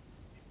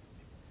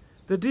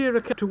 The deer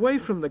are kept away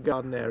from the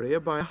garden area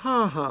by a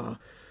ha-ha,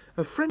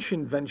 a French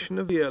invention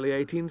of the early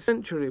 18th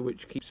century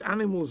which keeps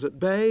animals at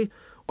bay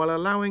while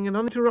allowing an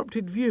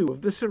uninterrupted view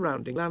of the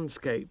surrounding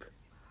landscape.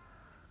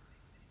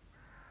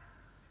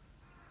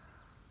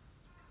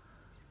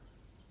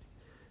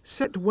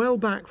 Set well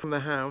back from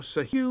the house,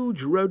 a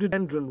huge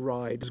rhododendron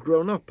ride has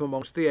grown up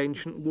amongst the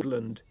ancient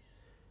woodland.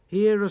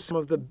 Here are some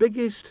of the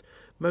biggest,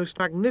 most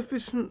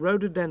magnificent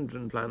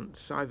rhododendron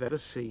plants I've ever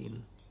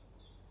seen.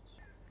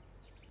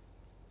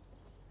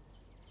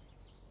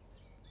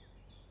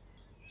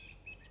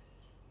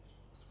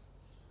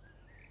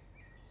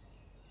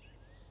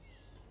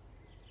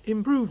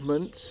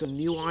 Improvements and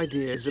new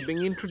ideas are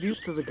being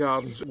introduced to the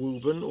gardens at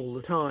Woburn all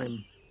the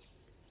time.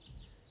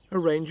 A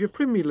range of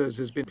primulas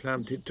has been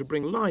planted to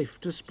bring life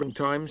to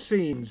springtime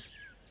scenes.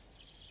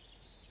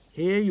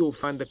 Here you'll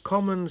find the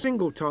common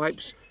single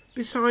types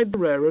beside the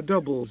rarer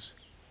doubles,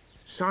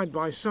 side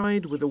by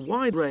side with a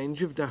wide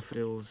range of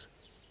daffodils.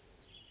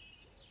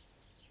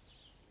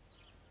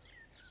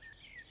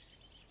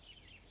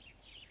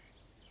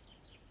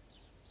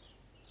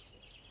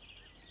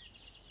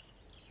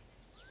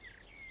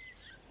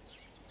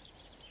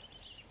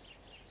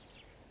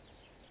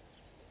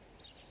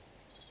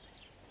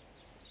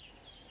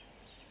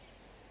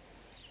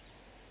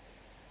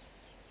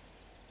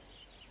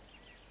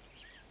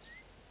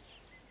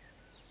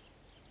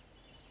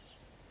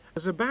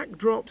 As a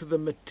backdrop to the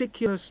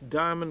meticulous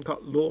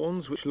diamond-cut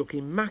lawns which look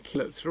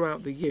immaculate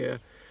throughout the year,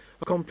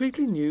 a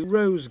completely new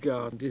rose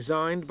garden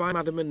designed by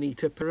Madame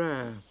Anita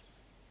Pereire.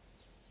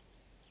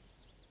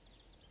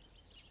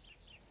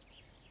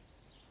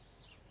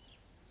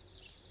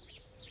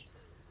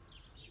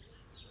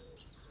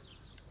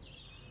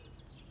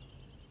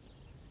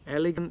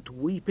 Elegant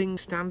weeping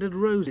standard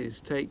roses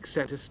take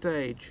centre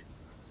stage.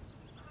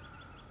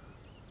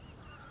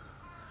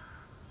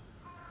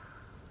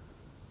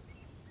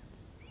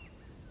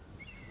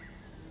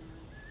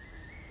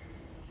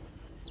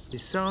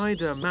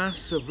 Beside a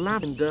mass of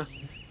lavender,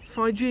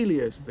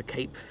 phygelias, the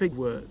Cape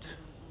figwort,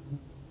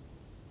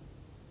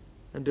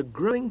 and a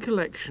growing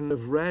collection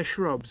of rare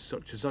shrubs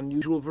such as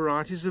unusual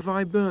varieties of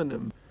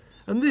viburnum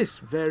and this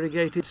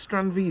variegated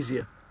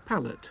Strandvesia,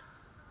 palette.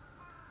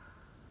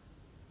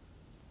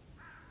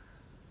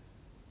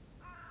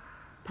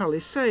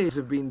 Palisades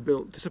have been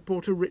built to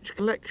support a rich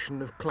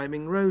collection of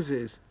climbing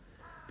roses.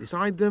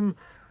 Beside them,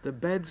 the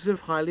beds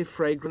of highly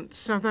fragrant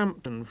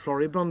Southampton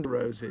floribunda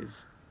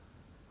roses.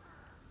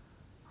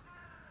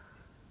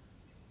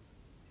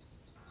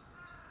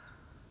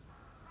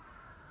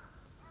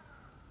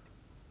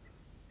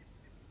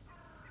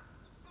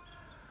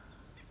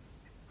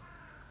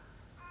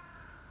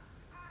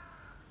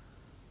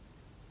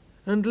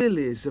 And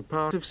lilies are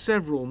part of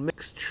several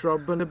mixed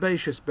shrub and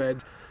herbaceous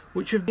beds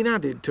which have been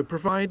added to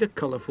provide a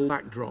colourful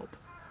backdrop.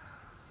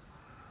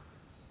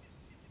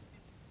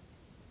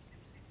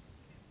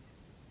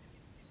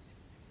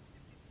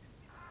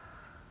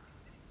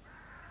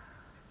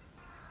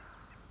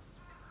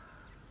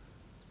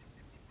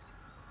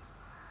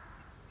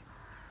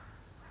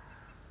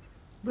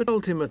 But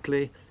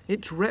ultimately,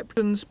 it's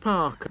Repton's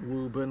Park at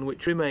Woburn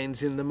which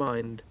remains in the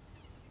mind,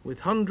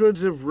 with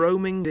hundreds of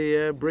roaming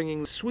deer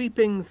bringing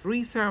sweeping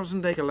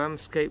 3,000-acre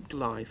landscape to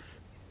life.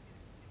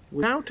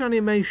 Without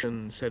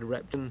animation, said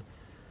Repton,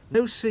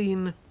 no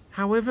scene,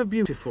 however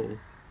beautiful,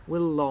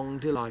 will long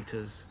delight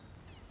us.